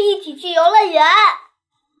还可以一起去游乐园。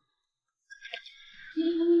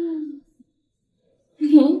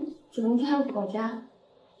你怎么在我家？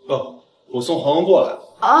哦，我送恒恒过来。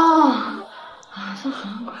哦，送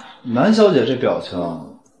恒恒过来。南小姐这表情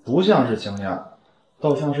不像是惊讶，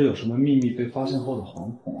倒像是有什么秘密被发现后的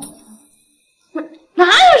惶恐啊。哪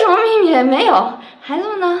有什么秘密？没有。孩子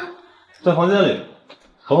们呢？在房间里，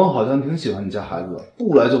恒恒好像挺喜欢你家孩子的，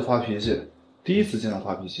不来就发脾气。第一次见他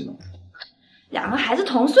发脾气呢。两个孩子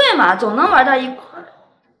同岁嘛，总能玩到一块儿。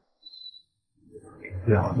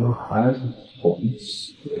两个孩子同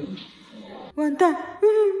岁，完蛋！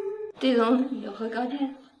地总有何高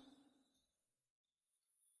见？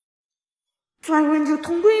再问就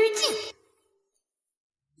同归于尽。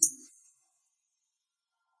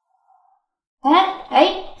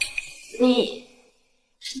哎，你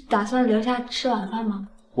是打算留下吃晚饭吗？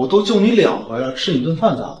我都救你2回了，吃你顿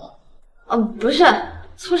饭咋办？不是，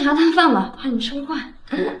粗茶淡饭嘛，怕你吃不惯。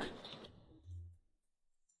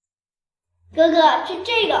哥哥，吃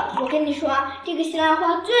这个，我跟你说，这个西兰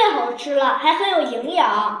花最好吃了，还很有营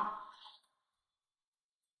养。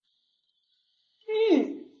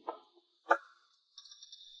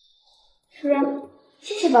是啊，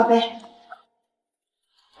谢谢宝贝。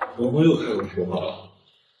恒恒又开口说话了，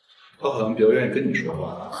他好像比较愿意跟你说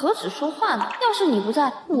话。何止说话呢？要是你不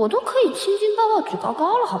在，我都可以亲亲抱抱举高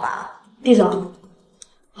高了，好吧？地总，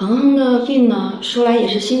恒恒的病呢，说来也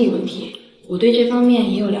是心理问题，我对这方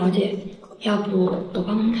面也有了解，要不我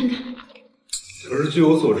帮忙看看？可是据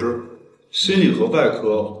我所知，心理和外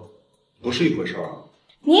科不是一回事儿啊。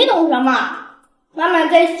你懂什么？妈妈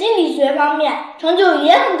在心理学方面成就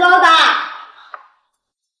也很高的。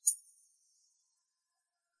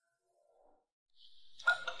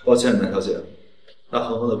抱歉，南小姐，那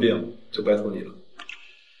恒恒的病就拜托你了。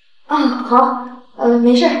好，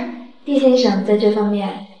没事，毕先生在这方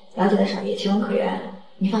面了解的少，也情有可原。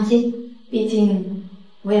你放心，毕竟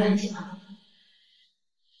我也很喜欢。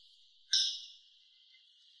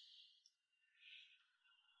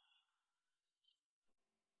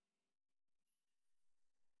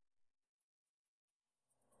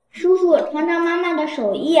叔叔尝尝妈妈的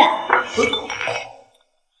手艺。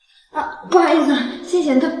不好意思，谢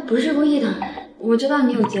谢，他不是故意的。我知道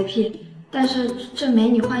你有洁癖，但是这没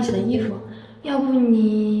你换洗的衣服，要不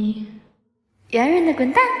你圆圆的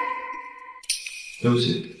滚蛋。对不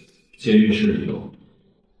起，借浴室里有。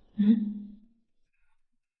你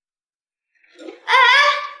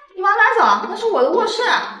往哪走？那是我的卧室。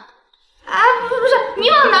不是，你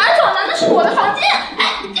往哪走呢？那是我的房间。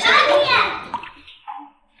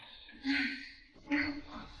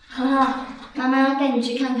恒恒，妈妈带你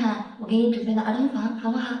去看看我给你准备的儿童房，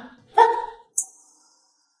好不好？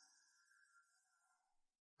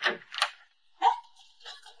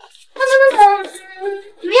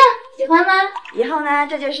怎么样？喜欢吗？以后呢，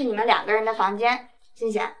这就是你们2个人的房间。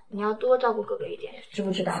欣欣，你要多照顾哥哥一点，知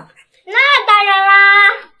不知道？那当然啦，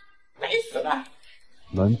累死了。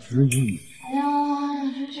蓝之意。哎呀，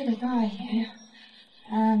真是个大爷呀！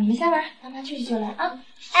你们下班，妈妈去就来啊。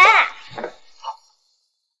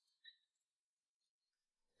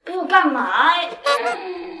给我干嘛呀？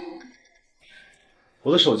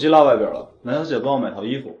我的手机落外边了，南小姐帮我买套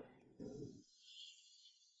衣服。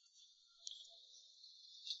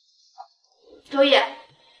周易，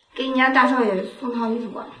给你家大少爷送套衣服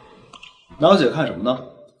过来。南小姐看什么呢？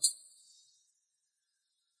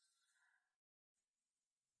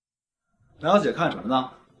南小姐看什么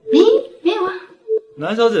呢？没有啊。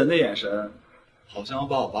南小姐那眼神，好像要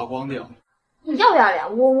把我扒光掉。你要不要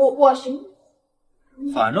脸？我行。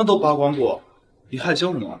反正都扒光过，你害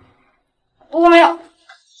羞什么？我没有。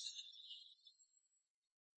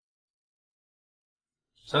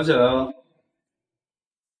想起来了。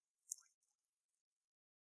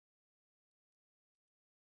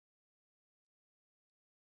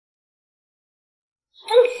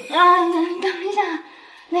等一下，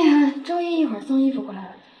那个周一一会儿送衣服过来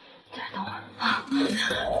了，在这等我啊。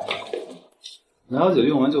南小姐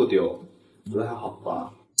用完就丢，不太好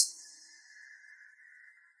吧？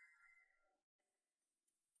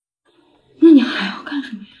那你还要干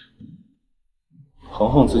什么呀？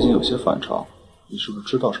恒恒最近有些反常，你是不是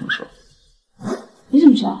知道什么事儿？你怎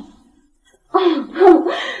么知道？那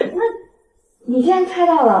你既然猜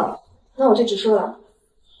到了，那我就直说了。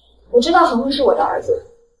我知道恒恒是我的儿子，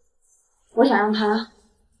我想让他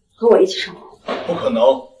和我一起生活。不可能。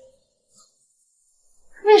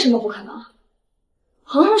为什么不可能？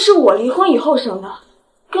恒恒是我离婚以后生的，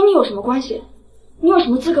跟你有什么关系？你有什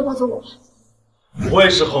么资格抱走我？我也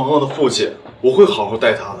是恒恒的父亲，我会好好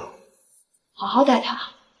带他的。好好带他。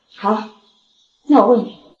好，那我问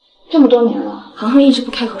你，这么多年了，恒恒一直不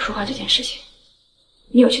开口说话这件事情，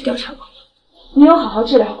你有去调查过吗？你有好好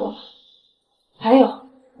治疗过吗？还有，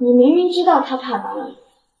你明明知道他怕男人，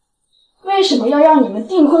为什么要让你们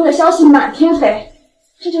订婚的消息满天飞？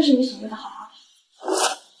这就是你所谓的好好。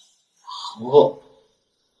恒恒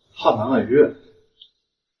怕南婉月。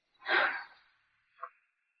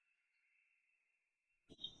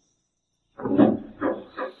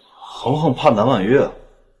恒恒怕南婉月。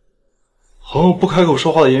恒恒不开口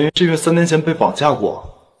说话的原因是因为3年前被绑架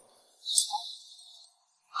过。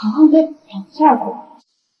恒恒被绑架过？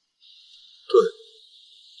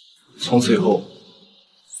对，从此以后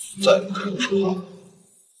再也不开口说话。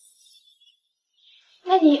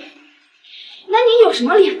那你有什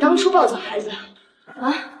么脸当初抱走孩子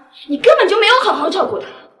啊？你根本就没有好好照顾他。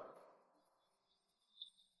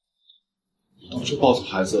当初抱走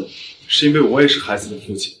孩子是因为我也是孩子的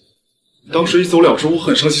父亲，当时一走了之，我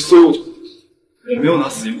很生气，所以我就没有拿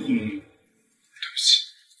死刑糊弄你。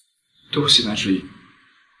对不起，南十一，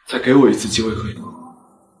再给我一次机会可以吗？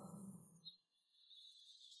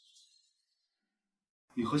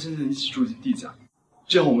你和先生一起住进地家，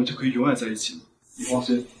这样我们就可以永远在一起了。你放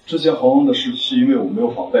心，之前恒恒的事是因为我没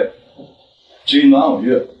有防备，至于南婉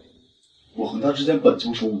月，我和他之间本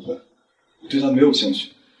就是误会，我对他没有兴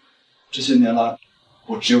趣。这些年来，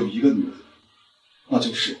我只有一个女人，那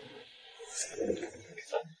就是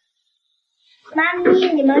妈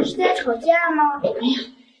咪，你们是在吵架吗？没有。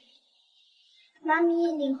妈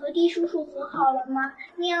咪，你和弟叔叔和好了吗？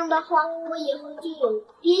那样的话，我以后就有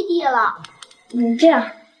爹爹了。这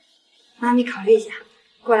样，妈咪考虑一下，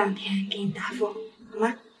过2天给你答复，好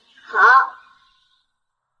吗？好。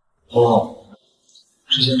恒恒，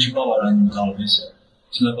之前是爸爸让你们加了微信，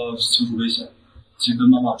现在爸爸清除微信，请跟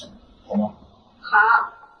妈妈说，好吗？好。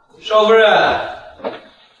少夫人，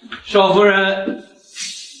少夫人。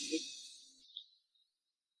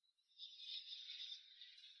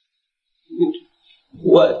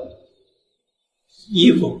我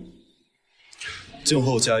衣服。静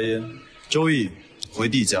候佳音，周易回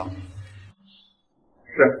地家。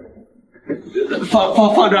是，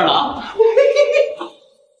放这儿了啊。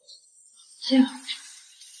这样，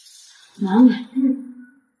南婉月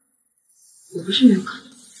也不是没有可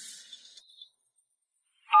能。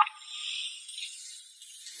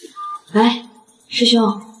来，师兄，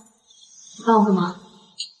你帮我个忙。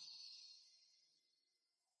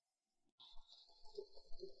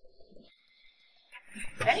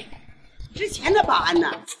哎，之前的保安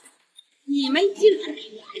呢？你们竟然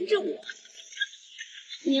瞒着我！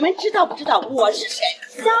你们知道不知道我是谁？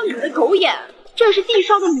瞎你的狗眼！这是地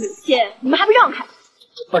少的母亲，你们还不让开？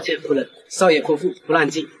抱歉，夫人，少爷吩咐不让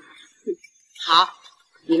进。好，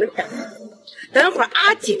你们等会儿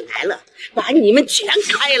阿锦来了，把你们全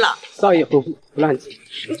开了。少爷吩咐不让进。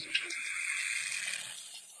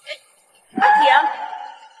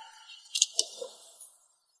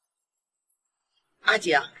阿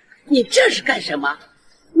锦，你这是干什么？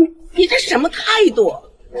你这什么态度？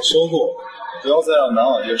我说过，不要再让南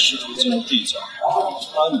婉月试图进入地家，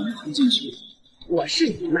差你一空进去。我是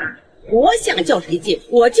你妈，我想叫谁进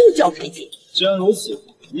我就叫谁进。既然如此，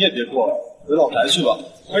你也别过来，回老台去吧。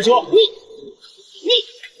开车！你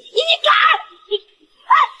敢！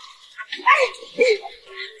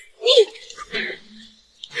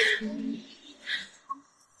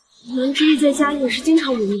南之意在家也是经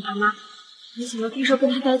常忤逆他妈，没想到地少跟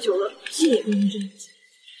他待久了，气也变成这样子，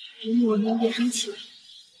连我能别生气了。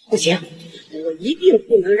不行，我一定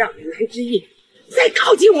不能让南之意再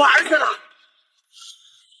靠近我儿子了。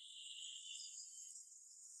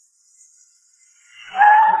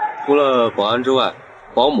除了保安之外，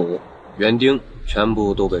保姆、园丁全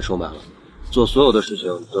部都被收买了，做所有的事情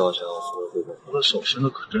都要向所有汇报。他的手伸的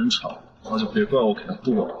可真长，那就别怪我给他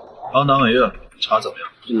剁了。然后南婉月查怎么样？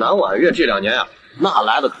这南婉月这2年呀，那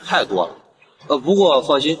来的可太多了。不过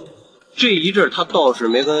放心，这一阵他倒是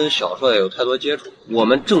没跟小少爷有太多接触。我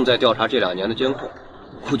们正在调查这2年的监控，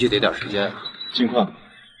估计得点时间。尽快，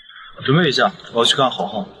准备一下，我要去看好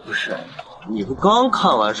好。不是，你不刚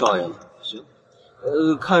看完少爷吗？行，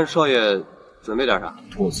看少爷准备点啥？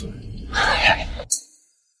剁嘴。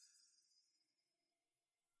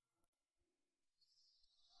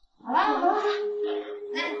好了，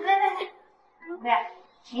来，对，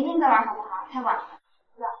明天再玩好不好？太晚了。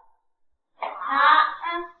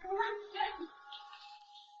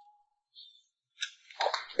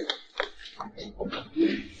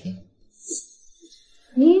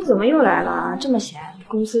你怎么又来了？这么闲，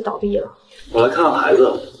公司倒闭了。我来看看孩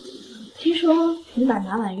子。听说你把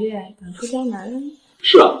南婉月赶出家门？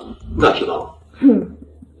是啊，你咋知道？哼，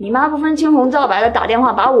你妈不分青红皂白的打电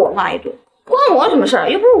话把我骂一顿，关我什么事儿？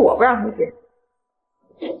又不是我不让她进。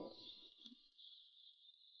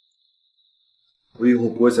我以后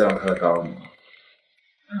不会再让他来打扰你了。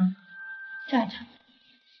站着。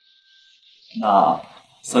那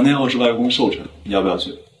3天后是外公寿辰，你要不要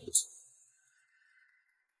去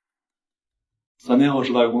？3天后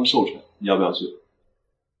是外公寿辰，你要不要去？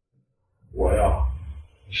我呀，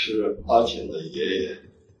是阿锦的爷爷，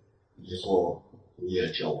以后你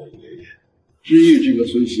也叫我爷爷。至于这个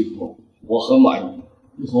孙媳妇，我很满意，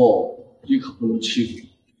以后你可不能欺负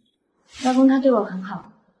我。外公他对我很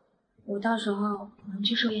好，我到时候能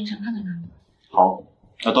去寿宴上看看他吗？好，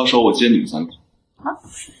那到时候我接你们3个。好。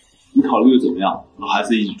你考虑的怎么样？和孩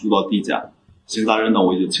子一起住到地价，闲杂人等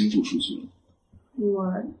我已经清楚出去了。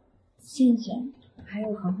我倩倩还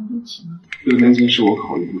有恒恒一起吗6年前是我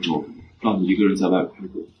考虑不周，让你一个人在外开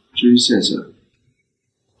会。至于倩倩，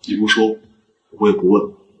你不说，我也不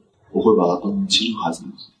问，我会把她当成亲生孩子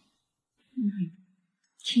的。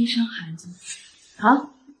亲生孩子。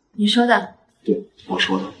好，你说的。对，我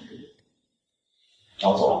说的。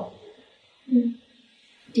找走了。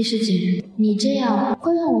第师姐，你这样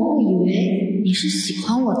会让我误以为你是喜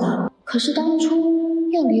欢我的，可是当初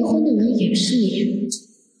要离婚的人也是你。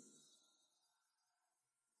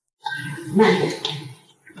慢点，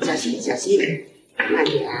小心小心，慢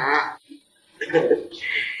点。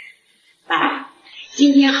爸，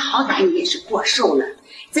今天好歹你也是过寿了，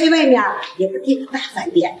在外面也不订个大饭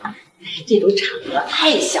店，这种场合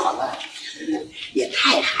太小了，也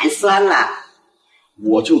太寒酸了。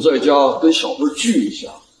我就在家跟小辈聚一下，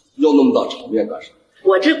要那么大场面干啥？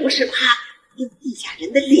我这不是怕丢地下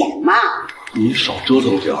人的脸吗？你少折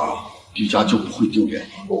腾点啊，地家就不会丢脸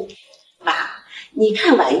了。爸，你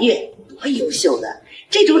看婉月多优秀的，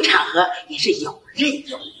这种场合也是游刃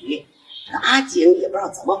有余。阿景也不知道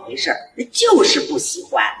怎么回事，就是不喜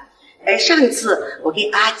欢。上次我给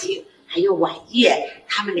阿景还有婉月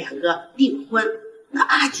他们2个订婚，那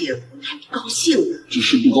阿景还不高兴呢。只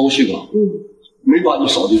是不高兴啊？没把你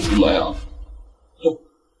扫地出门啊？哼，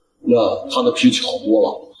那他的脾气好多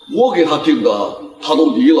了。我给他订的，他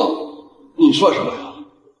都离了，你算什么呀？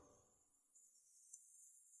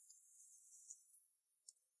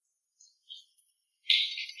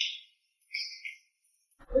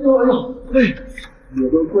哎呀，我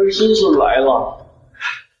的乖孙孙来了。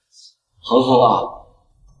恒恒啊，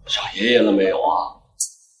想爷爷了没有啊？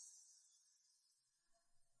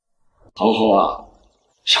恒恒啊，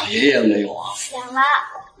想爷爷了没有啊？想了。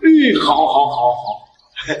好，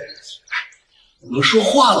能说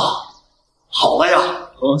话了，好了呀。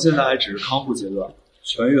恒恒现在还只是康复阶段，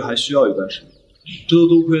痊愈还需要一段时间，这都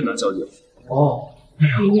多亏南小姐。爷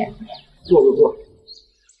爷，坐。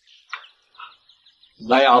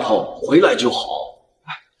来丫头，回来就好。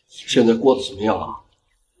现在过得怎么样啊？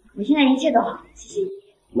我现在一切都好，谢谢你。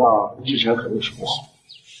那之前肯定是不好，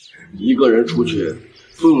一个人出去，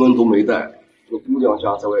分文都没带，这姑娘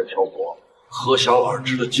家在外漂泊，可想而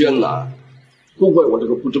知的艰难。都怪我这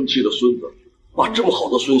个不争气的孙子，把这么好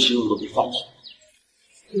的孙媳妇都给放跑。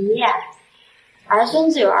爷爷，儿孙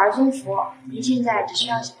自有儿孙福，您现在只需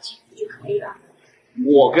要小情就可以了。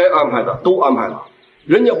我该安排的都安排了，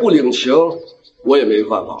人家不领情，我也没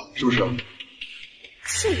办法，是不是？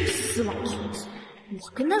这个死老头子，我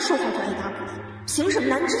跟他说话都爱答不理，凭什么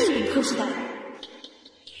南之一有特殊待遇？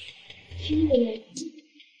师妹妹，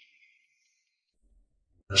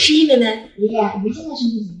诗意妹妹，爷爷，您现在身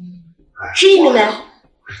体怎么样？诗意妹妹，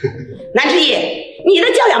南之意，你的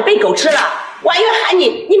教养被狗吃了，婉月喊你，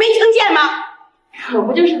你没听见吗？可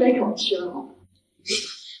不就是被狗吃了吗？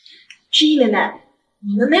诗意妹妹，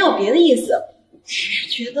你们没有别的意思，只是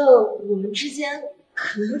觉得我们之间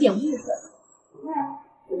可能有点误会。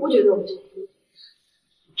我不觉得我们这样。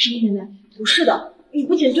诗意妹妹，不是的，你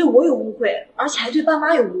不仅对我有误会，而且还对爸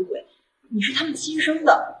妈有误会。你是他们亲生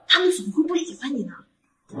的，他们怎么会不喜欢你呢？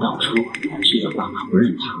不要说南希的爸妈不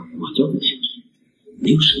认他，我就是亲生，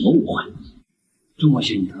没有什么误会。这么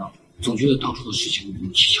些年了，总觉得当初的事情无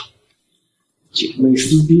蹊跷。姐妹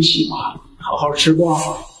私宾喜嘛，好好吃吧。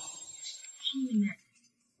诗意妹妹，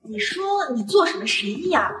你说你做什么生意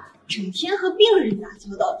呀？整天和病人打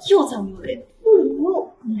交道，又脏又累，不如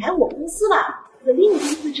你来我公司吧。我另一公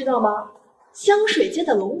司知道吗？香水界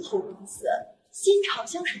的龙头公司，新潮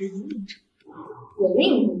香水的引领者。我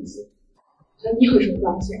另一公司，和你有什么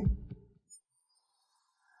关系？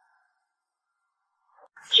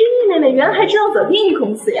诗意妹妹原来还知道泽弟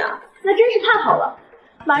公司呀，那真是太好了。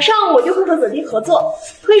马上我就会和泽弟合作，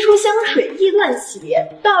推出香水意乱系列，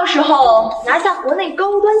到时候拿下国内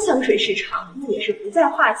高端香水市场，那也是不在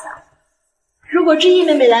话下。如果知意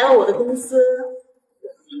妹妹来了我的公司，我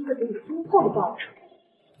一定会给你丰厚的报酬。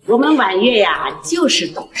我们婉月呀，就是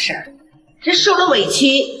懂事儿，这受了委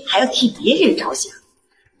屈还要替别人着想，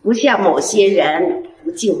不像某些人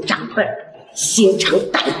不敬长辈，心肠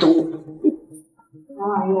歹毒。王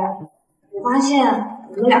老爷，我我发现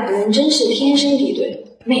我们两个人真是天生敌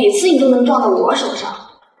对，每次你都能撞到我手上。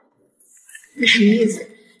你什么意思？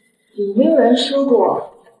有没有人说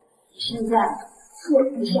过你现在特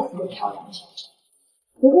别像一个漂亮的小姐？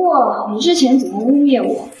不过你之前怎么污蔑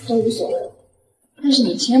我都无所谓，但是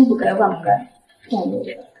你千不该万不该动我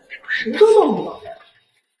的，谁都动不了的。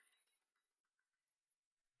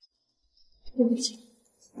对不起，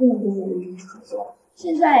不能跟我一直合作，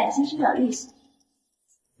现在先吃点利息。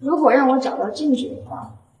如果让我找到证据的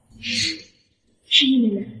话，是妹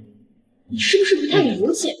妹，你是不是不太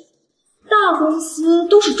了解？大公司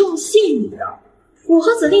都是重信誉的，我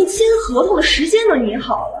和子令签合同的时间都拟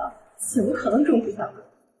好了，怎么可能中不到？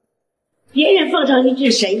别人奉上一句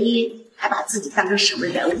神医，还把自己当成什么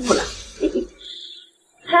人物了？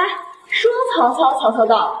哎，说曹操，曹操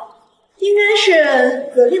到，应该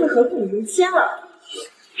是子令的合同已经签了。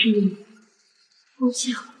抱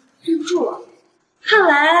歉，对不住了。看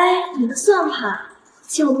来你的算盘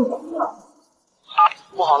就要落空了。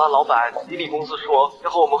不好了，老板，吉利公司说要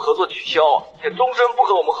和我们合作取消，也终身不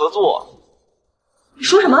和我们合作。你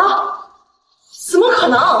说什么？怎么可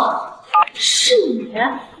能？是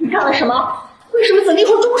你干了什么？为什么子令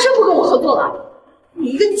会终身不跟我合作了？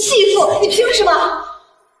你一个弃妇，你凭什么？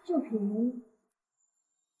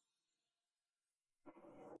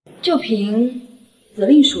就凭子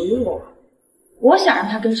令属于我，我想让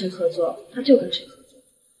他跟谁合作，他就跟谁合作。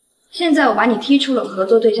现在我把你踢出了合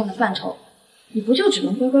作对象的范畴，你不就只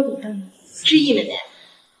能乖乖滚蛋吗？知意妹妹，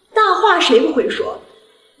大话谁不会说？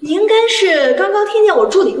你应该是刚刚听见我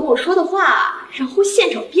助理跟我说的话，然后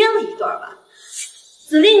现场编了一段吧。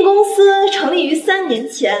子令公司成立于3年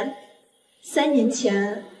前，3年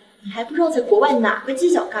前你还不知道在国外哪个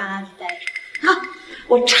犄角旮旯里待着啊！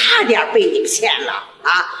我差点被你骗了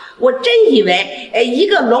啊！我真以为一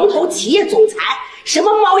个龙头企业总裁，什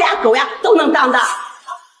么猫呀狗呀都能当的。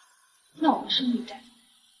那我们是一代。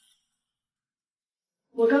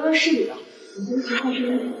我刚刚失礼了，我先去换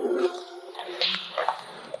身衣服。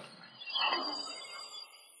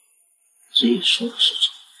这一说的是真，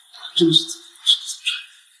他真是自己是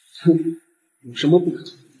总裁。哼，有什么不可能？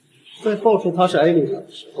在爆出他是艾丽塔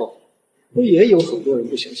的时候，不也有很多人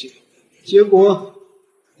不相信，结果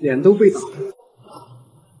脸都被打了。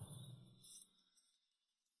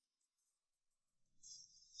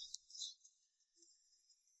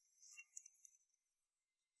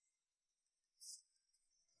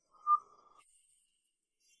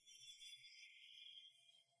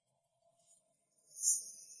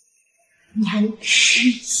难吃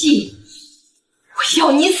尽，我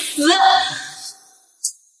要你死！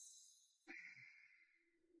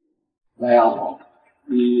来呀，宝，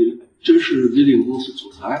你真是吉利公司总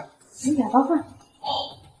裁？你俩包饭。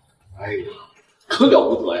哦，哎呀，可了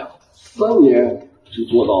不得呀！3年就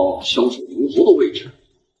做到销售龙头的位置，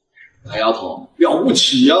白丫头了不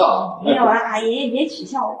起呀！没有啊，爷爷别取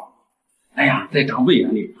笑我。哎呀，在长辈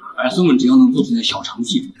眼里，儿孙们只要能做出点小成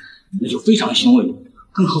绩，那就非常欣慰。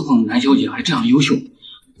更何况南小姐还这样优秀，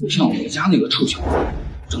不像我们家那个臭小子，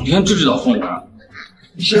整天只知道混玩。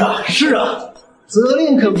是啊，是啊，子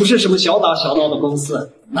令可不是什么小打小闹的公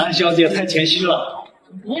司，南小姐太谦虚了。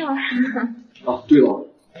没有啊。啊，对了，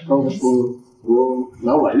刚才说和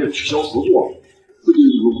南晚月取消合作，会对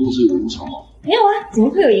你们公司有影响吗？没有啊，怎么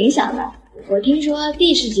会有影响呢？我听说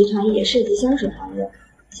帝氏集团也涉及香水行业，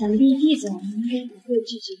想必帝总应该不会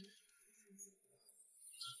拒绝。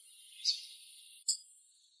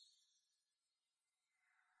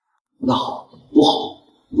那好，多好，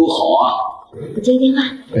多好啊！我接个电话。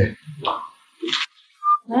哎，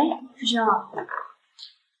喂，师兄，我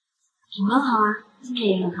很好啊，现在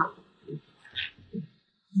也很好。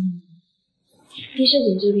帝氏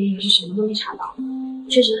姐这边也是什么都没查到，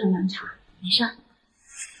确实很难查，没事。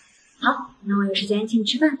好，那我有时间请你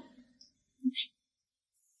吃饭。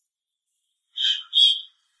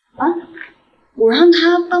啊，我让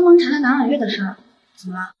他帮忙查查南婉月的事儿，怎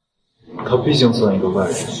么了？他毕竟算一个外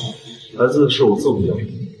人，孩子的事我做不了。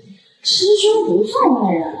师兄不算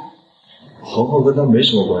外人。恒恒跟他没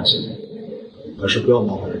什么关系，还是不要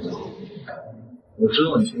麻烦人家好。我知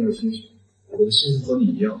道你现在的心情，我的心情和你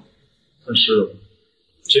一样，但是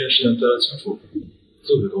这件事情对他清楚，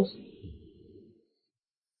就会告诉你。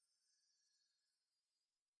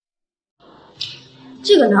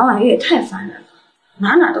这个南婉月也太烦人了，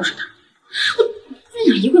哪都是他，我真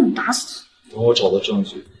想一棍子打死他。等我找到证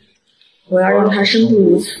据，我要让他生不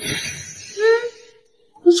如此。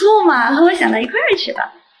不错嘛，和我想到一块儿去了。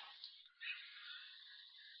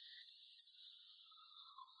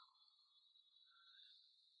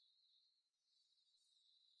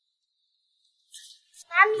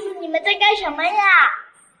妈咪，你们在干什么呀？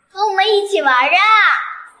和我们一起玩啊！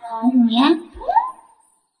 5年。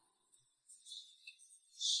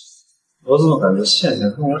我怎么感觉倩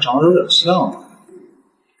倩跟我长得有点像啊？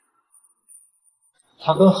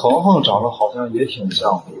她跟恒恒长得好像也挺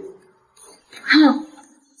像的。哼，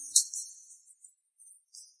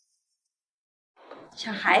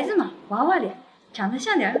小孩子嘛，娃娃脸，长得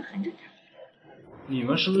像点很正常。你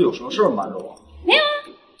们是不是有什么事瞒着我？没有啊，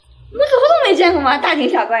我们可不都没见过吗？大惊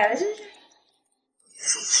小怪的，是不是？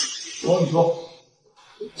你说，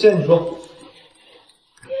倩，你说，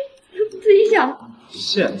自己想。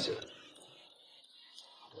倩倩，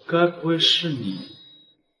该不会是你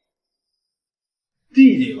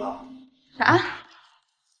弟弟吧？啥？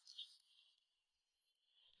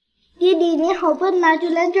弟弟，你好笨呐，就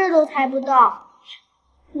连这都猜不到。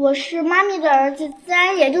我是妈咪的儿子，自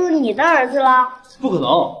然也就是你的儿子了。不可能，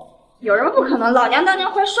有什么不可能？老娘当年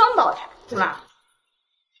怀双胞胎，对吧？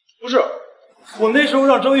不是，我那时候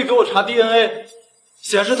让周易给我查 DNA，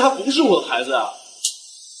 显示他不是我的孩子啊。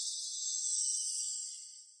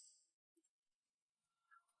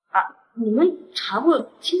你们查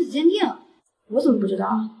过亲子鉴定？我怎么不知道？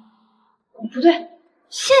不对，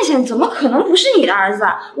倩倩怎么可能不是你的儿子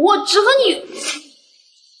啊？我只和你……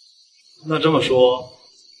那这么说，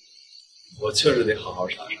我确实得好好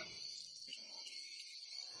查查。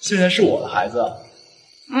倩倩是我的孩子。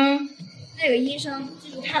那个医生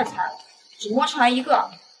技术太菜了，只摸出来一个，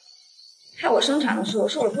害我生产的时候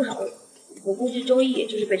受了不少累。我估计周易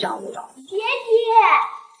就是被这样误导。姐姐。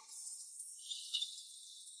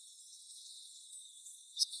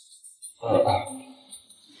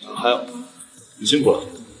还有，你辛苦了。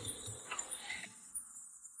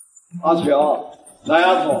阿强，男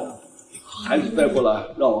丫头，孩子带过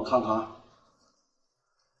来，让我看看。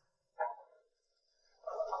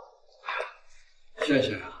谢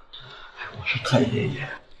谢啊，我是太爷爷。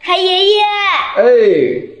太爷爷。哎。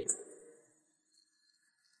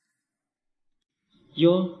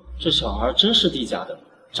哟，这小孩真是地家的，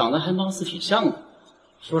长得还貌似挺像的。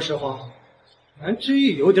说实话，南之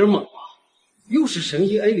玉有点猛啊，又是神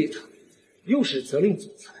医 A 里特，又是责令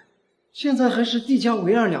总裁，现在还是地家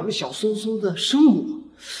维尔两个小松松的生母，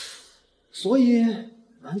所以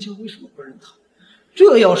南家为什么不认她？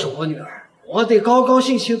这要是我女儿，我得高高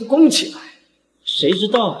兴兴的供起来。谁知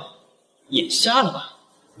道啊，眼瞎了吧？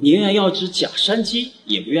宁愿要只假山鸡，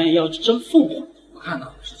也不愿意要只真凤凰。我看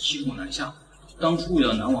呢是骑虎难下。当初为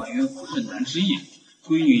了南婉约不是南之意，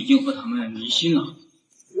闺女已经和他们离心了。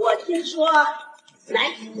我听说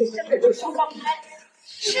南之意生的是双胞胎，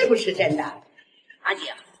是不是真的？阿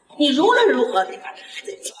姐，你无论如何得把这孩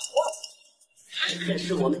子救活，他可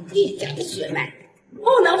是我们地家的血脉，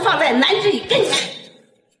不能放在南之意跟前。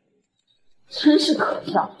真是可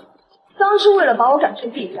笑！当初为了把我赶出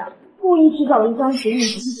地家，故意制造了一桩邪淫不义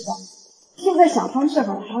的，现在想方设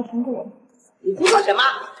法还要通过我。你胡说什么？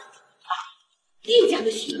地家的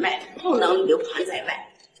血脉不能流传在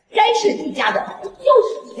外，该是地家的就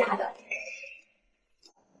是地家的。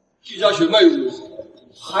地家血脉又如何？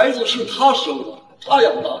孩子是他生的，他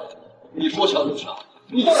养大的，你说强就强，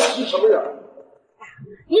你到底是什么人？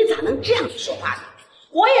你咋能这样子说话呢？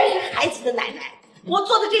我也是孩子的奶奶，我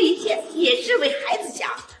做的这一切也是为孩子想，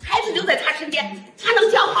孩子留在他身边，他能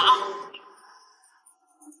教好。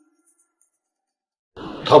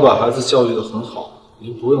他把孩子教育得很好，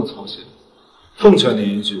您不用操心。奉劝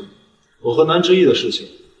您一句，我和南之意的事情，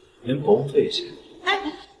您甭费心。哎，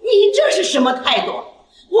你这是什么态度？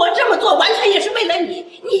我这么做完全也是为了你，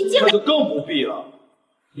你竟然……那就更不必了。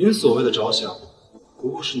您所谓的着想，不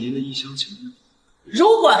过是您的一厢情愿。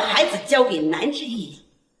如果孩子交给南之意，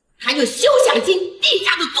他就休想进地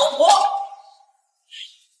家的族谱。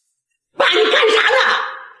爸，你干啥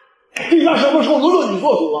呢？地家什么时候轮到你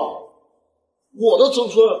做主了？我的曾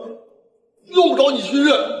孙用不着你去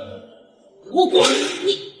认。我滚！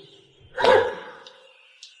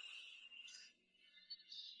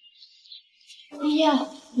你，爷爷，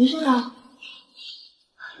没事啊？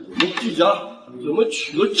你们地家怎么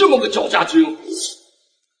娶了这么个搅家精？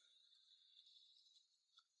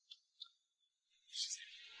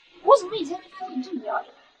我怎么以前没看过你这么不要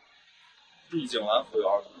脸？毕竟俺府有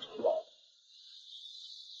儿童城堡。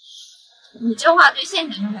你这话对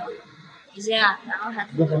现实没有用。你先啊，然后还……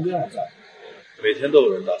你的房间还在，每天都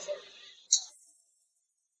有人打扫。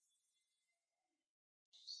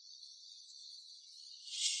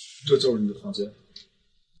这就是你的房间。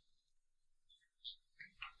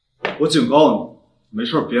我警告你，没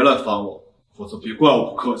事别来烦我，否则别怪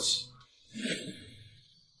我不客气。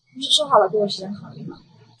不是说好了给我时间考虑吗？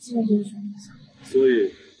现在就是说你想。所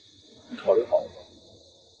以你考虑好了吗？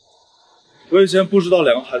我以前不知道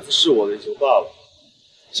两个孩子是我的也就罢了，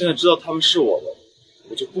现在知道他们是我的，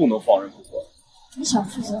我就不能放任不管。你想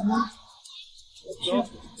负责吗？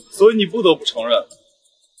所以你不得不承认，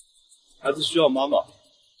孩子需要妈妈，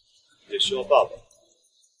也需要爸爸，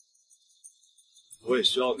我也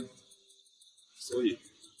需要你，所以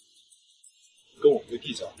跟我回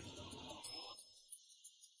地家。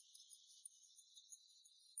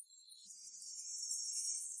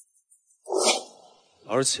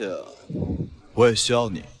而且我也需要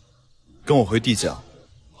你，跟我回地家，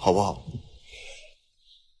好不好？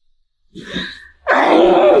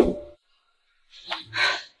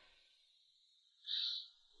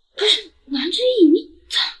不是南之意，你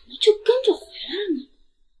怎么就跟着回来了呢？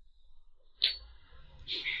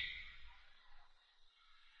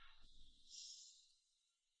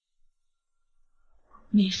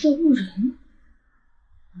美色误人，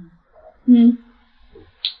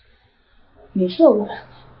美色误人。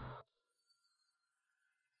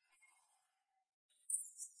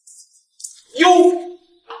哟，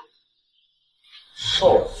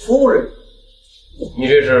少夫人，你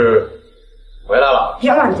这是回来了？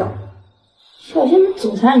别乱叫！小心那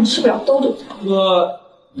总裁你吃不了兜着走。哥，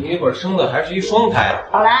你那会儿生的还是一双胎。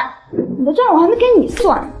好啦，你的账我还没给你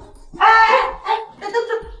算。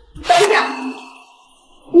等一下，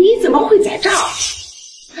你怎么会在这儿？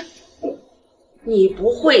你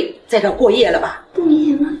不会在这儿过夜了吧？不明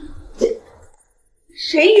显吗？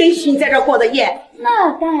谁允许你在这儿过的夜？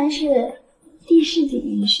那当然是地市井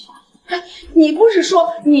允许的。你不是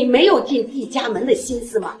说你没有进地家门的心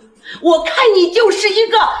思吗？我看你就是一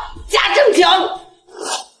个假正经。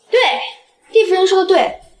对，地夫人说的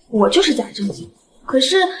对，我就是假正经。可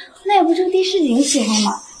是那也不是地市井喜欢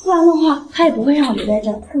嘛，不然的话他也不会让我留在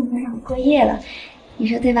这，更不会让我过夜了。你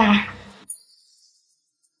说对吧？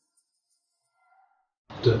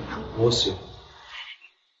对，我喜欢。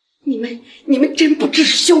你们真不知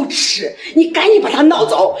羞耻！你赶紧把他闹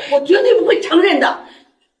走，我绝对不会承认的。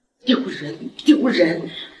丢人，丢人！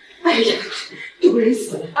哎呀，丢人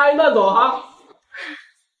死了！阿姨慢走哈。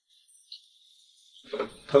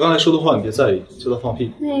他刚才说的话你别在意，叫他放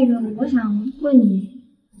屁。那个，我想问你，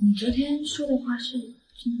你昨天说的话是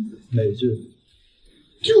真的吗？哪句？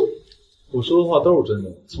就我说的话都是真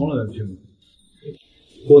的，从来没骗过你。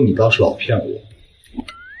不过你倒是老骗我。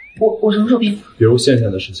我什么时候骗你？比如线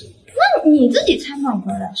线的事情。那你自己猜嘛，你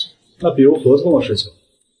回来是？那比如合同的事情。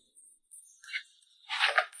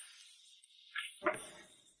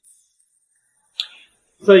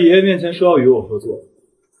在爷爷面前说要与我合作，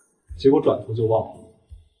结果转头就忘了。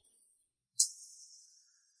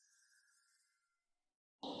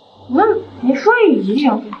我没说一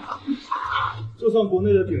样。就算国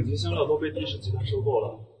内的顶级香料都被帝氏集团收购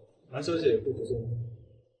了，蓝小姐也不服从。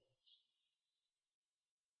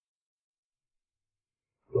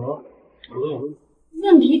怎么了？我问有问题？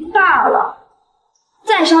问题大了，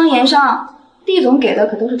在商言商，帝总给的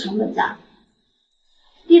可都是成本价。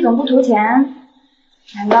帝总不图钱，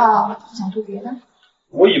难道想图别的？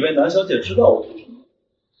我以为南小姐知道我图什么。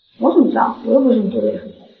我怎么知道？我又不是你做的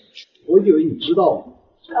事。我以为你知道呢。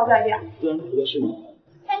表不表现？自然图的是你。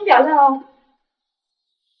看你表现喽。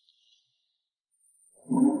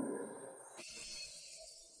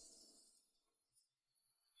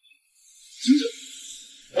醒醒！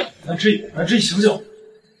南之意，南之意，醒醒！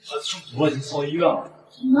孩子中毒了，已经送到医院了。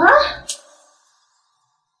什么？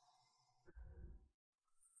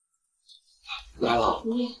来了。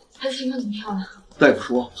孩子情况怎么样了？大夫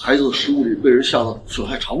说孩子的食物里被人下了损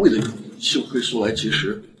害肠胃的药，幸亏送来及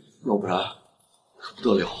时，要不然可不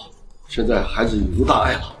得了。现在孩子已无大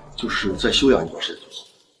碍了，就是再休养一段时间就好。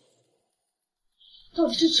到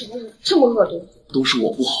底是什么人这么恶毒？都是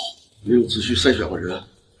我不好，没有仔细筛选过人。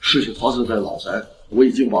事情发生在老宅，我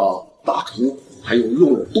已经把大厨还有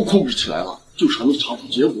佣人都控制起来了，就差那查出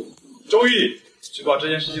结果。周毅，去把这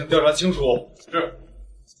件事情调查清楚。是。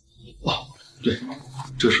啊，对，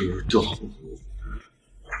这是教堂。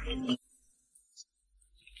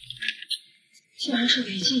竟然是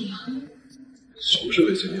违禁药！什么是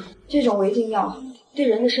违禁药？这种违禁药对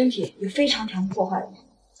人的身体有非常强的破坏力，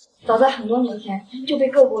早在很多年前就被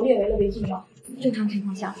各国列为了违禁药，正常情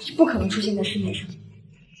况下是不可能出现在市面上。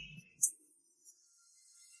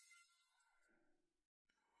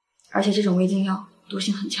而且这种违禁药毒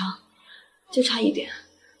性很强，就差一点，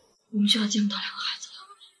我们就要见不到两个孩子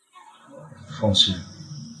了。放心，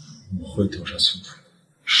我会调查清楚。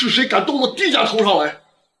是谁敢动到帝家头上来？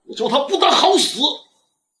我叫他不得好死！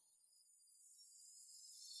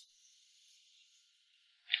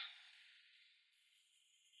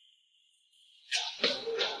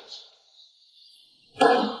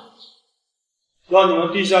让你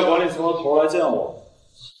们地下管理层的头来见我。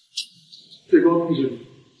最高控制。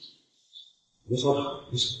别说他，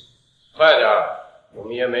别说。快点，我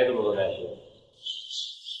们也没这么多耐心。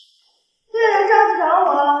人上次找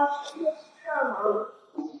我，上忙。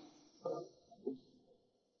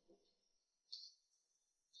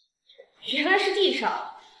原来是地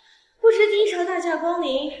少，不知地少大驾光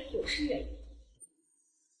临，有失远迎。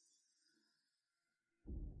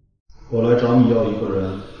我来找你要一个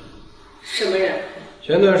人。什么人？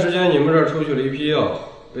前段时间你们这儿出去了一批药，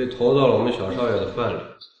被投到了我们小少爷的饭里。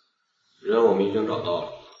人我们已经找到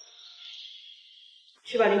了，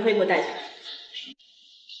去把林辉给我带进来。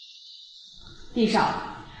地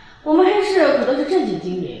少，我们黑市可都是正经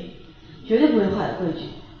经营，绝对不会坏了规矩。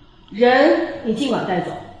人你尽管带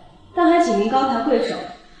走，但还请您高抬贵手，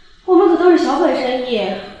我们可都是小本生意，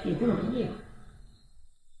也不容易啊。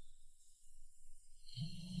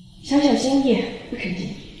小小心意，不成敬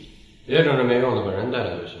意。别整这没用的，把人带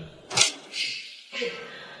来就行。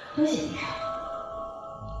多谢地少。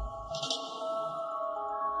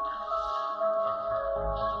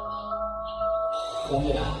红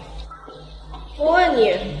姐，我问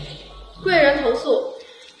你，贵人投诉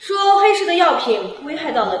说黑市的药品危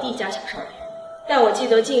害到了地家小少爷，但我记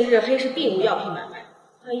得近日黑市并无药品买卖，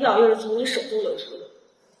那药又是从你手中流出的，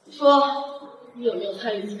说你有没有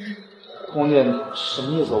参与此事？红姐，你什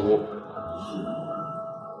么意思？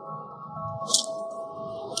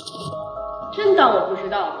真当我不知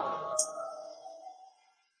道吗？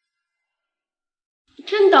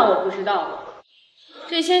真当我不知道吗？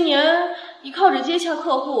这些年你靠着接洽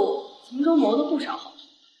客户，从中谋得不少好处，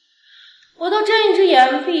我都睁一只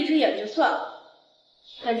眼闭一只眼就算了，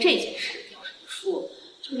但这件事要是不说，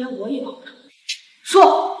就连我也保不住。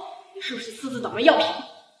说，你是不是私自倒卖药品？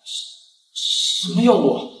什么药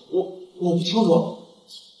物？我不清楚。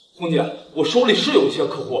红姐，我手里是有一些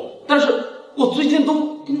客户，但是我最近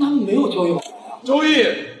都跟他们没有交易往来啊。交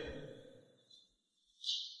易。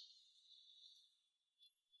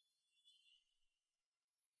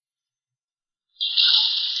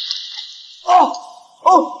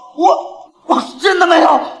我真的没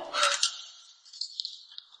有。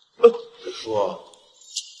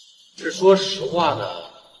是说实话呢，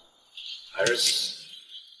还是死？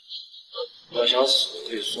要想死，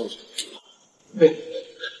可以送死。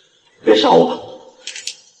别杀我！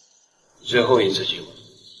最后一次机会，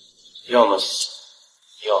要么死，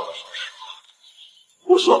要么说实话。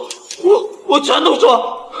我全都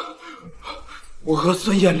说。我和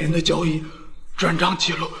孙艳林的交易转账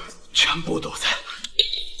记录全部都在，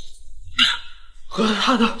和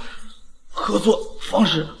他的合作方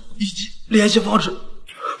式以及联系方式，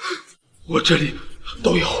我这里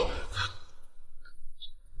都有。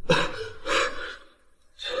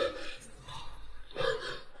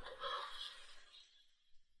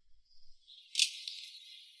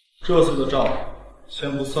这次的账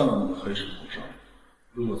先不算到你们黑市头上，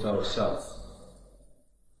如果再有下次，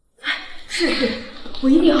是，我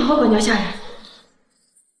一定好好管教下人。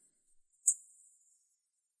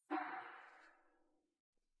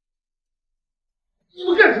你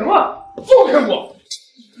们干什么？放开我！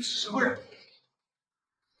你们是什么人？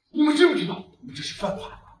你们知不知道你们这是犯法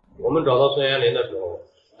的？我们找到孙延林的时候，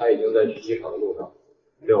他已经在去机场的路上，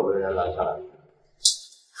被我们的人拦下来了。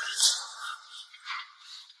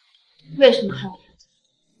为什么害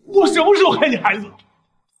我？我什么时候害你孩子？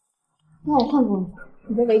那我换个问题，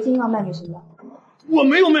你的围巾要卖给谁的？我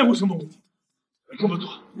没有卖过什么围巾。这么做，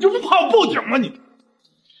你就不怕我报警吗？你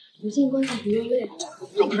不见棺材不落泪。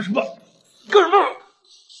要干什么？干什么？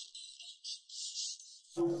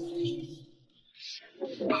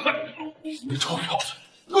你臭婊子，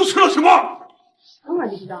给我吃了什么？当然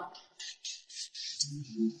不知道。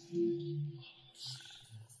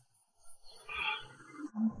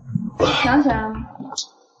想起来了吗？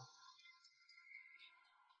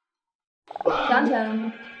想起来了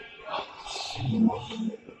吗？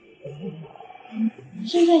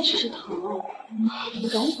现在只是疼，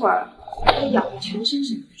等会儿会痒得全身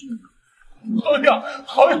是痛。好痒，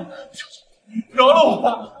好痒！饶了我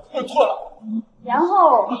吧，我错了。然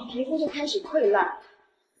后皮肤就开始溃烂、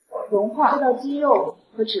融化到肌肉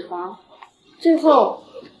和脂肪，最后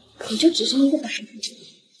你就只剩一个白骨。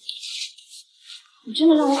你真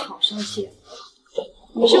的让我好生气。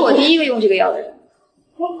你是我第一个用这个药的人，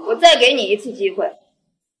我再给你一次机会。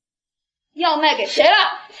药卖给谁了？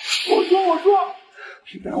我说，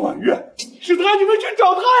是白婉月，是他，你们去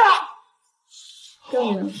找他呀！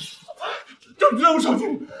证人，证据在我手机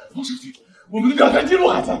里，我们的聊天记录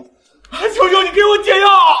还在，求求你给我解药！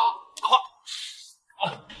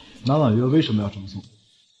南婉月为什么要这么做？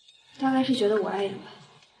大概是觉得我爱他，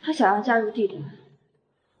他想要嫁入地坛，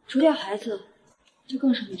除掉孩子，就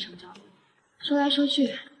更顺理成章了。说来说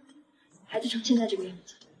去，孩子成现在这个样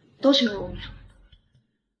子，都是因为我们。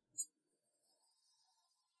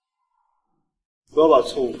不要把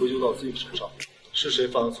错误归咎到自己身上，是谁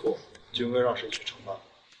犯的错，就应该让谁去承担。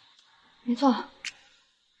没错，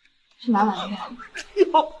是南婉月。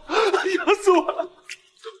咬死我了！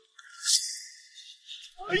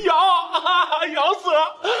咬死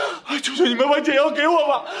了！求求你们把解药给我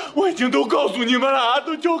吧！我已经都告诉你们了，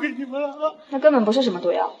都交给你们了。那根本不是什么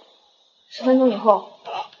毒药，10分钟以后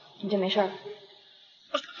你就没事了。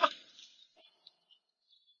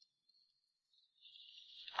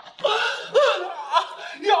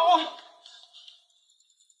咬！哥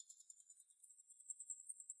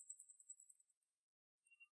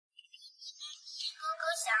哥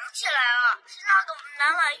想起来了，是那个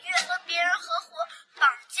南婉月和别人合伙绑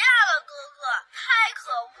架了哥哥，太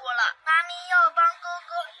可恶了！妈咪要帮哥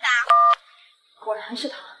哥打。果然是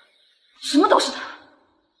他，什么都是他。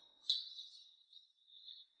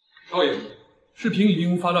少爷，视频已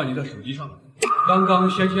经发到你的手机上了。刚刚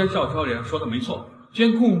仙小少爷说的没错，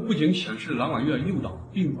监控不仅显示蓝婉月诱导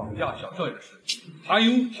并绑架小少爷的事，还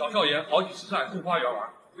有小少爷好几次在后花园玩，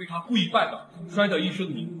被他故意绊倒，摔得一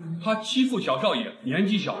身泥。他欺负小少爷年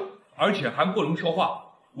纪小，而且还不能说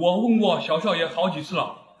话。我问过小少爷好几次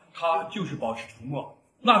了，他就是保持沉默。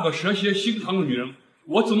那个蛇蝎心肠的女人，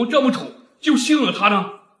我怎么这么丑就信了她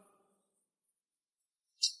呢？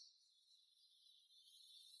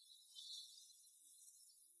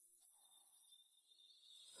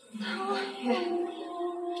南婉月，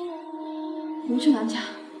你们去南家。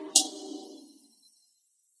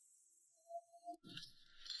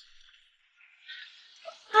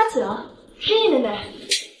阿景，是你妹妹。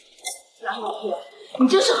南婉月，你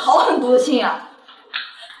真是好狠毒的心呀！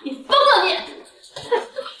你疯了你！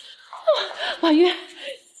婉月，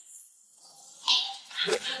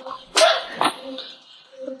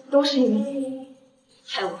都是你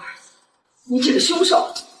害我儿子，你这个凶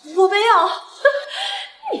手！我没有。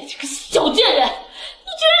你这个小贱人，你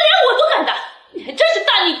居然连我都敢打，你还真是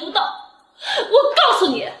大逆不道！我告诉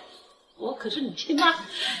你，我可是你亲妈，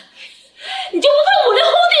你就不配五灵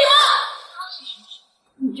红顶了！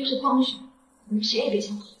你就是帮凶，你们谁也别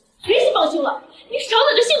想跑！谁是帮凶了？你少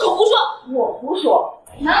在这信口胡说！我胡说，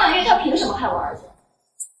南婉月她凭什么害我儿子？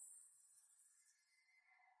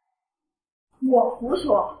我胡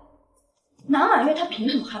说，南婉月她凭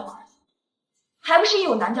什么害我儿子？还不是因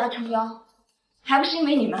为我南家撑腰，还不是因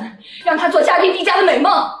为你们让她做家庭地家的美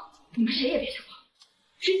梦？你们谁也别想跑！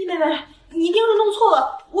知意妹妹，你一定是弄错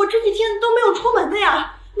了，我这几天都没有出门的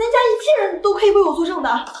呀，南家一切人都可以为我作证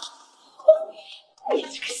的。你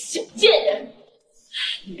这个小贱人，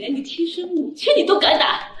你连你亲生母亲你都敢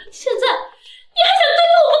打，现在你还想对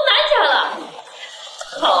付我们南家了？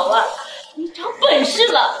好啊，你长本事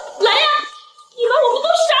了，来呀，你把我们都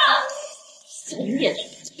杀了！小孽种，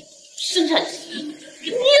生产气，捏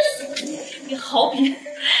死！你好比你现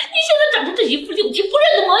在长成这一副六亲不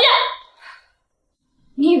认的模样。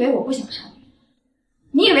你以为我不想杀你？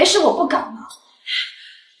你以为是我不敢吗？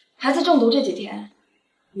孩子中毒这几天，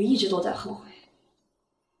我一直都在后悔。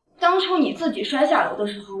当初你自己摔下楼的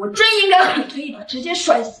时候，我真应该狠推一把，直接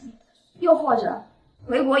摔死你，又或者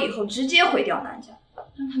回国以后直接毁掉南家，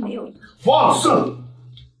让他没有依靠。放肆！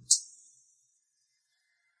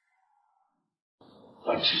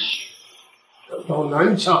范志旭，要到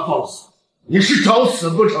南家放肆，你是找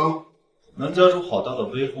死不成？南家主好大的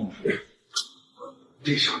威风！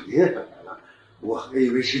这少爷来了，我还以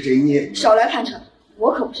为是这孽。少来看着，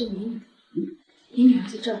我可不是你女儿，你女儿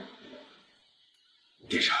在这儿。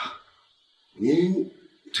队长，您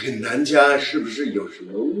对南家是不是有什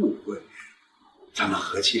么误会？咱们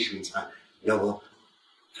和气生财，要不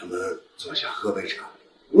咱们坐下喝杯茶，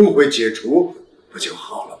误会解除不就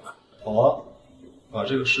好了吗？好啊，把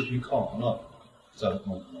这个视频看完了再来跟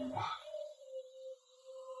我聊。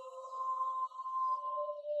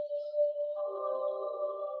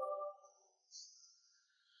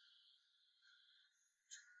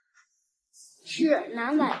是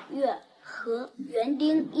南婉月和园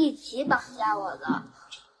丁一起绑架我的。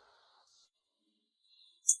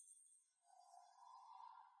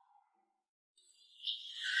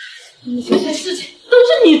你这些事情都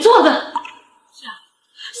是你做的，下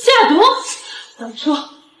毒！当初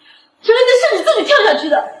真的是你自己跳下去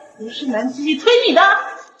的，不是南极推你的。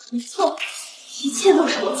没错，一切都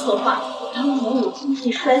是我策划。当年我今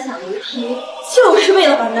天摔下楼梯，就是为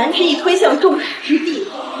了把南之意推向众矢之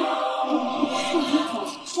的。是你脚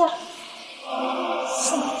下下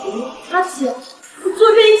毒，阿姐，我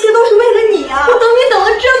做这一切都是为了你啊！我等你等了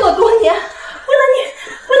这么多年，为了你，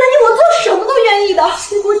我做什么都愿意的。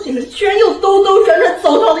结果你们居然又兜兜转转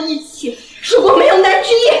走到了一起。如果没有南之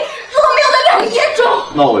意，如果没有那两个野种，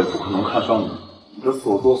那我也不可能看上你。你的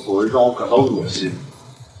所作所为让我感到恶心。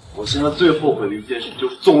我现在最后悔的一件事就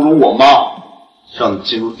是纵容我妈，让你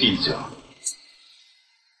进入帝家。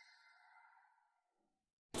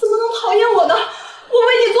怎么能讨厌我呢？我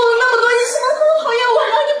为你做了那么多，你怎么能讨厌我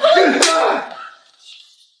呢？你不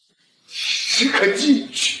这个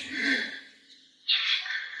进去，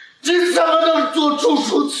你怎么能做出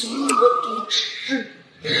如此恶毒之事？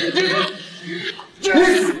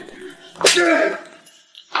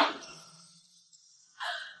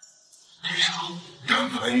当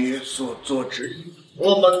潘越所做之一，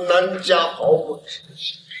我们南家毫不知情，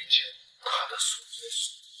并且他的所作所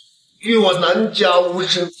为与我南家无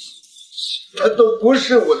生死系，他都不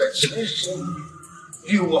是我的亲生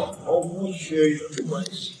女，与我毫无血缘关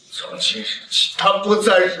系。从今日起，他不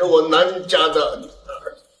再是我南家的儿子。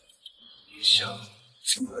你想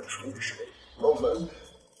怎么处置我们？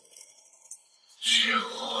绝无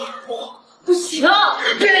二话。不行！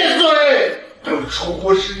闭嘴！当初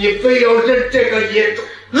不是你非要认这个野种，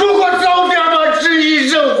如果早点把知意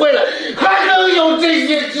认回来，还能有这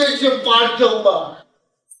些事情发生吗？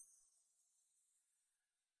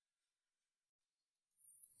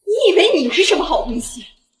你以为你是什么好东西？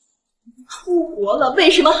出国了，为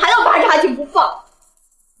什么还要扒着阿景不放？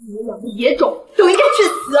你们两个野种都应该去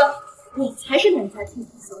死！我才是南家亲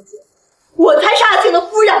夫小姐，我才是阿景的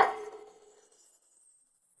夫人。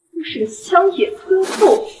你是个乡野村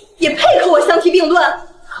妇，也配和我相提并论？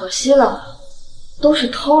可惜了，都是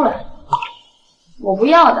偷来的，我不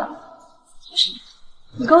要的就是你。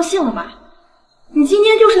你高兴了吧？你今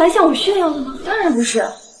天就是来向我炫耀的吗？当然不是，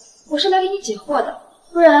我是来给你解惑的，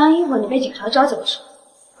不然一会儿你被警察抓走的时候，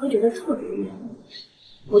我会觉得特别冤。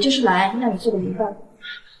我就是来让你做个明白。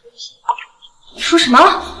你说什么？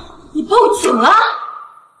你报警了？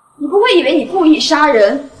你不会以为你故意杀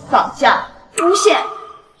人、绑架、诬陷，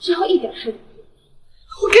之后一点事都没有？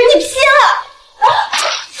我跟你拼了！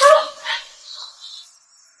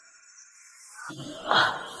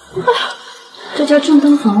这叫正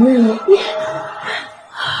当防卫吗？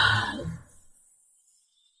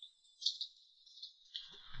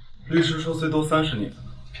律师说最多30年，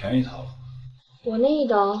便宜他了。我那一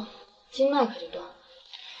刀经脉可就断了，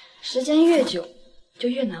时间越久就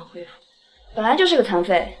越难恢复。本来就是个残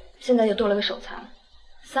废，现在又多了个手残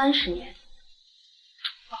，30年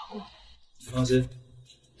不好过。你放心，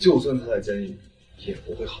就算他在监狱，也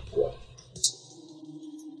不会好过的。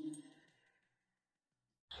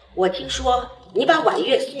我听说你把婉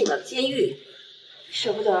月送到监狱，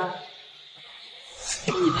舍不得。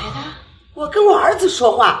你陪他？我跟我儿子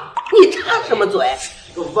说话，你插什么嘴？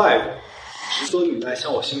一个外人，值得你来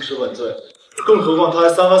向我兴师问罪，更何况他还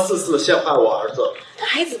3番4次的陷害我儿子。他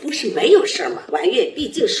孩子不是没有事吗？婉月毕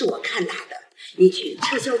竟是我看大的，你去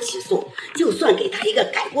撤销起诉，就算给他一个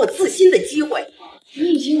改过自新的机会。你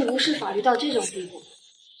已经无视法律到这种地步，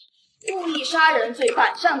故意杀人罪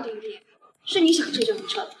板上钉钉，是你想撤就能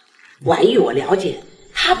撤的。婉玉我了解，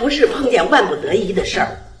他不是碰见万不得已的事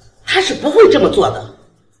儿，他是不会这么做的。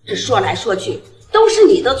这说来说去都是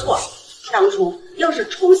你的错，当初要是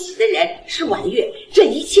冲喜的人是婉月，这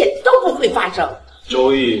一切都不会发生。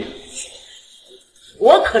周易，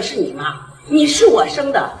我可是你妈，你是我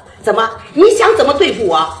生的，怎么你想怎么对付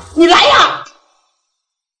我？你来呀！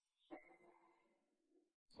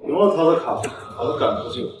赢了他的卡，把他赶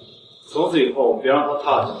出去，从此以后别让他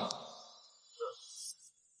踏进来。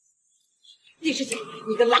李师姐，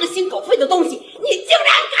你个狼心狗肺的东西，你竟然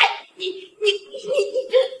敢！你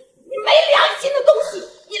没良心的东西，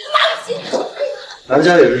你狼心狗肺！南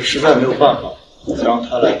家也是实在没有办法，才让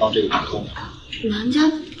他来当这个主公。南家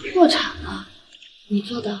破产了，你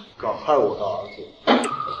做的？敢害我的儿子，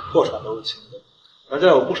破产都是轻的。南家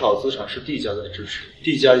有不少资产是帝家在支持，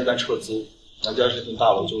帝家一旦撤资，南家这栋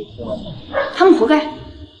大楼就会空了。他们活该。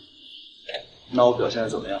那我表现的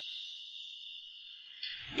怎么样？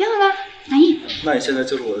挺好的，满意。那你现在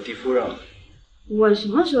就是我的嫡夫人了。我什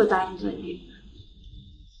么时候答应做你嫡夫人？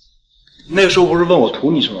那个时候不是问我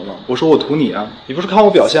图你什么吗？我说我图你啊，你不是看我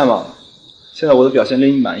表现吗？现在我的表现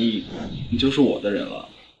令你满意，你就是我的人了。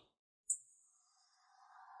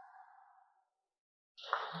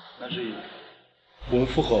南之意，我们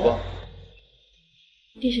复合吧。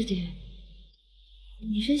厉师姐，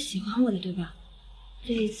你是喜欢我的对吧？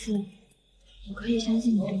这一次我可以相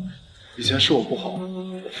信你对吧？以前是我不好，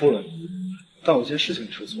我负了你，但有件事情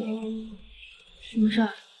你说错了。什么事儿？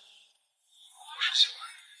我不是喜欢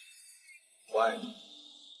你，我爱你。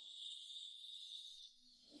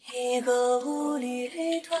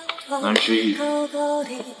南之意，本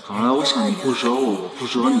来我想你不惹我，我不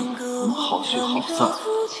惹你，我们好聚好散。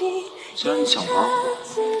既然你想玩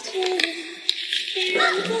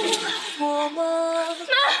我，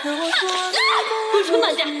滚出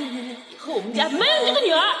南家！以后我们家没有你这个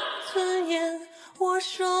女儿。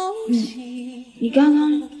你刚刚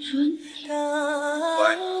说？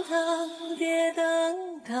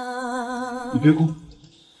你别哭，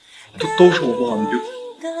都是我不好，你别哭。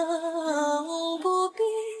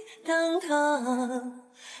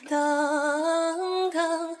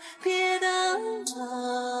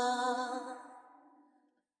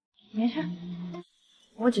没事，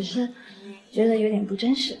我只是觉得有点不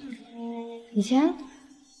真实。以前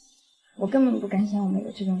我根本不敢想我们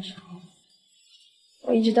有这种时候，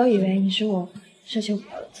我一直都以为你是我奢求不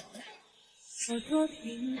了的存在。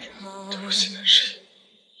对不起，南诗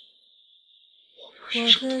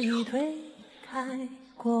意，我可以推开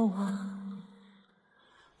过往，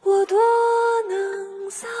我多能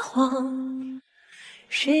撒谎，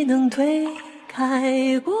谁能推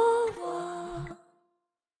开过往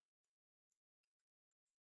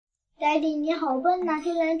？Daddy， 你好笨呐！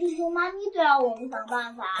现在就说妈咪都要我们想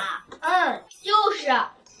办法。就是。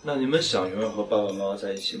那你们想永远和爸爸妈妈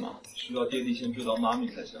在一起吗？需要爹地先追到妈咪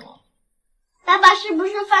才行啊。爸爸是不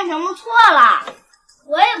是犯什么错了？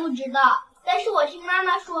我也不知道，但是我听妈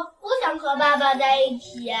妈说不想和爸爸在一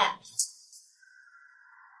起。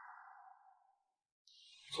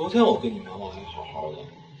昨天我跟你妈妈还好好的。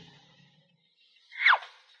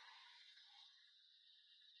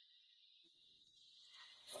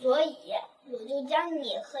所以我就将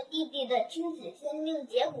你和弟弟的亲子鉴定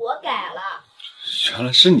结果改了。原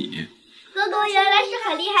来是你。哥哥原来是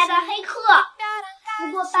很厉害的黑客，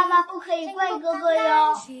不过爸爸不可以怪哥哥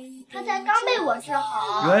哟，他才刚被我治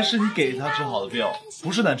好。原来是你给他治好的病，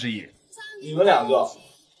不是南之意。你们两个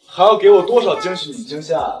还要给我多少惊喜与惊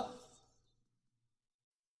吓啊？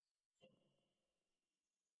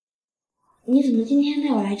你怎么今天带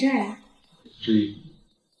我来这儿啊？之意，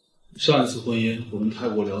上一次婚姻我们太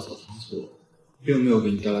过潦草仓促了，并没有给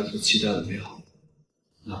你带来所期待的美好，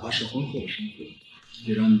哪怕是婚后的生活，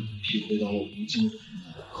也让你体会到了无尽的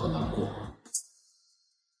和难过。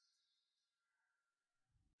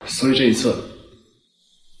所以这一次，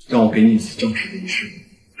让我给你一次正式的仪式。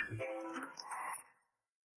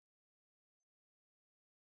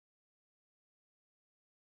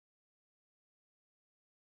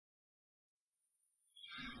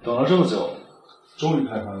等了这么久，终于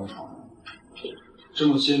开船入场了。这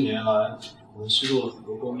么些年来，我们虚度了很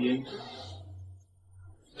多光阴。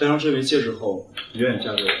戴上这枚戒指后，你愿意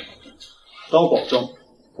嫁给我？但我保证，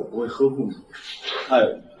我不会呵护你、爱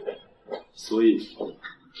你，所以，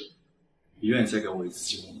你愿意再给我一次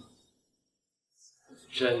机会吗？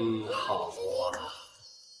真好啊！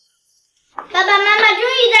爸爸妈妈终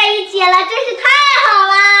于在一起了，真是太好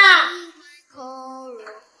了！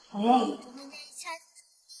好累。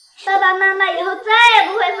爸爸妈妈以后再也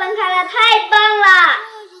不会分开了，太棒了！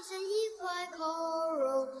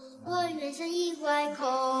我愿像一块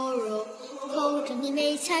烤肉，口中的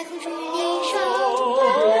美菜口中的手。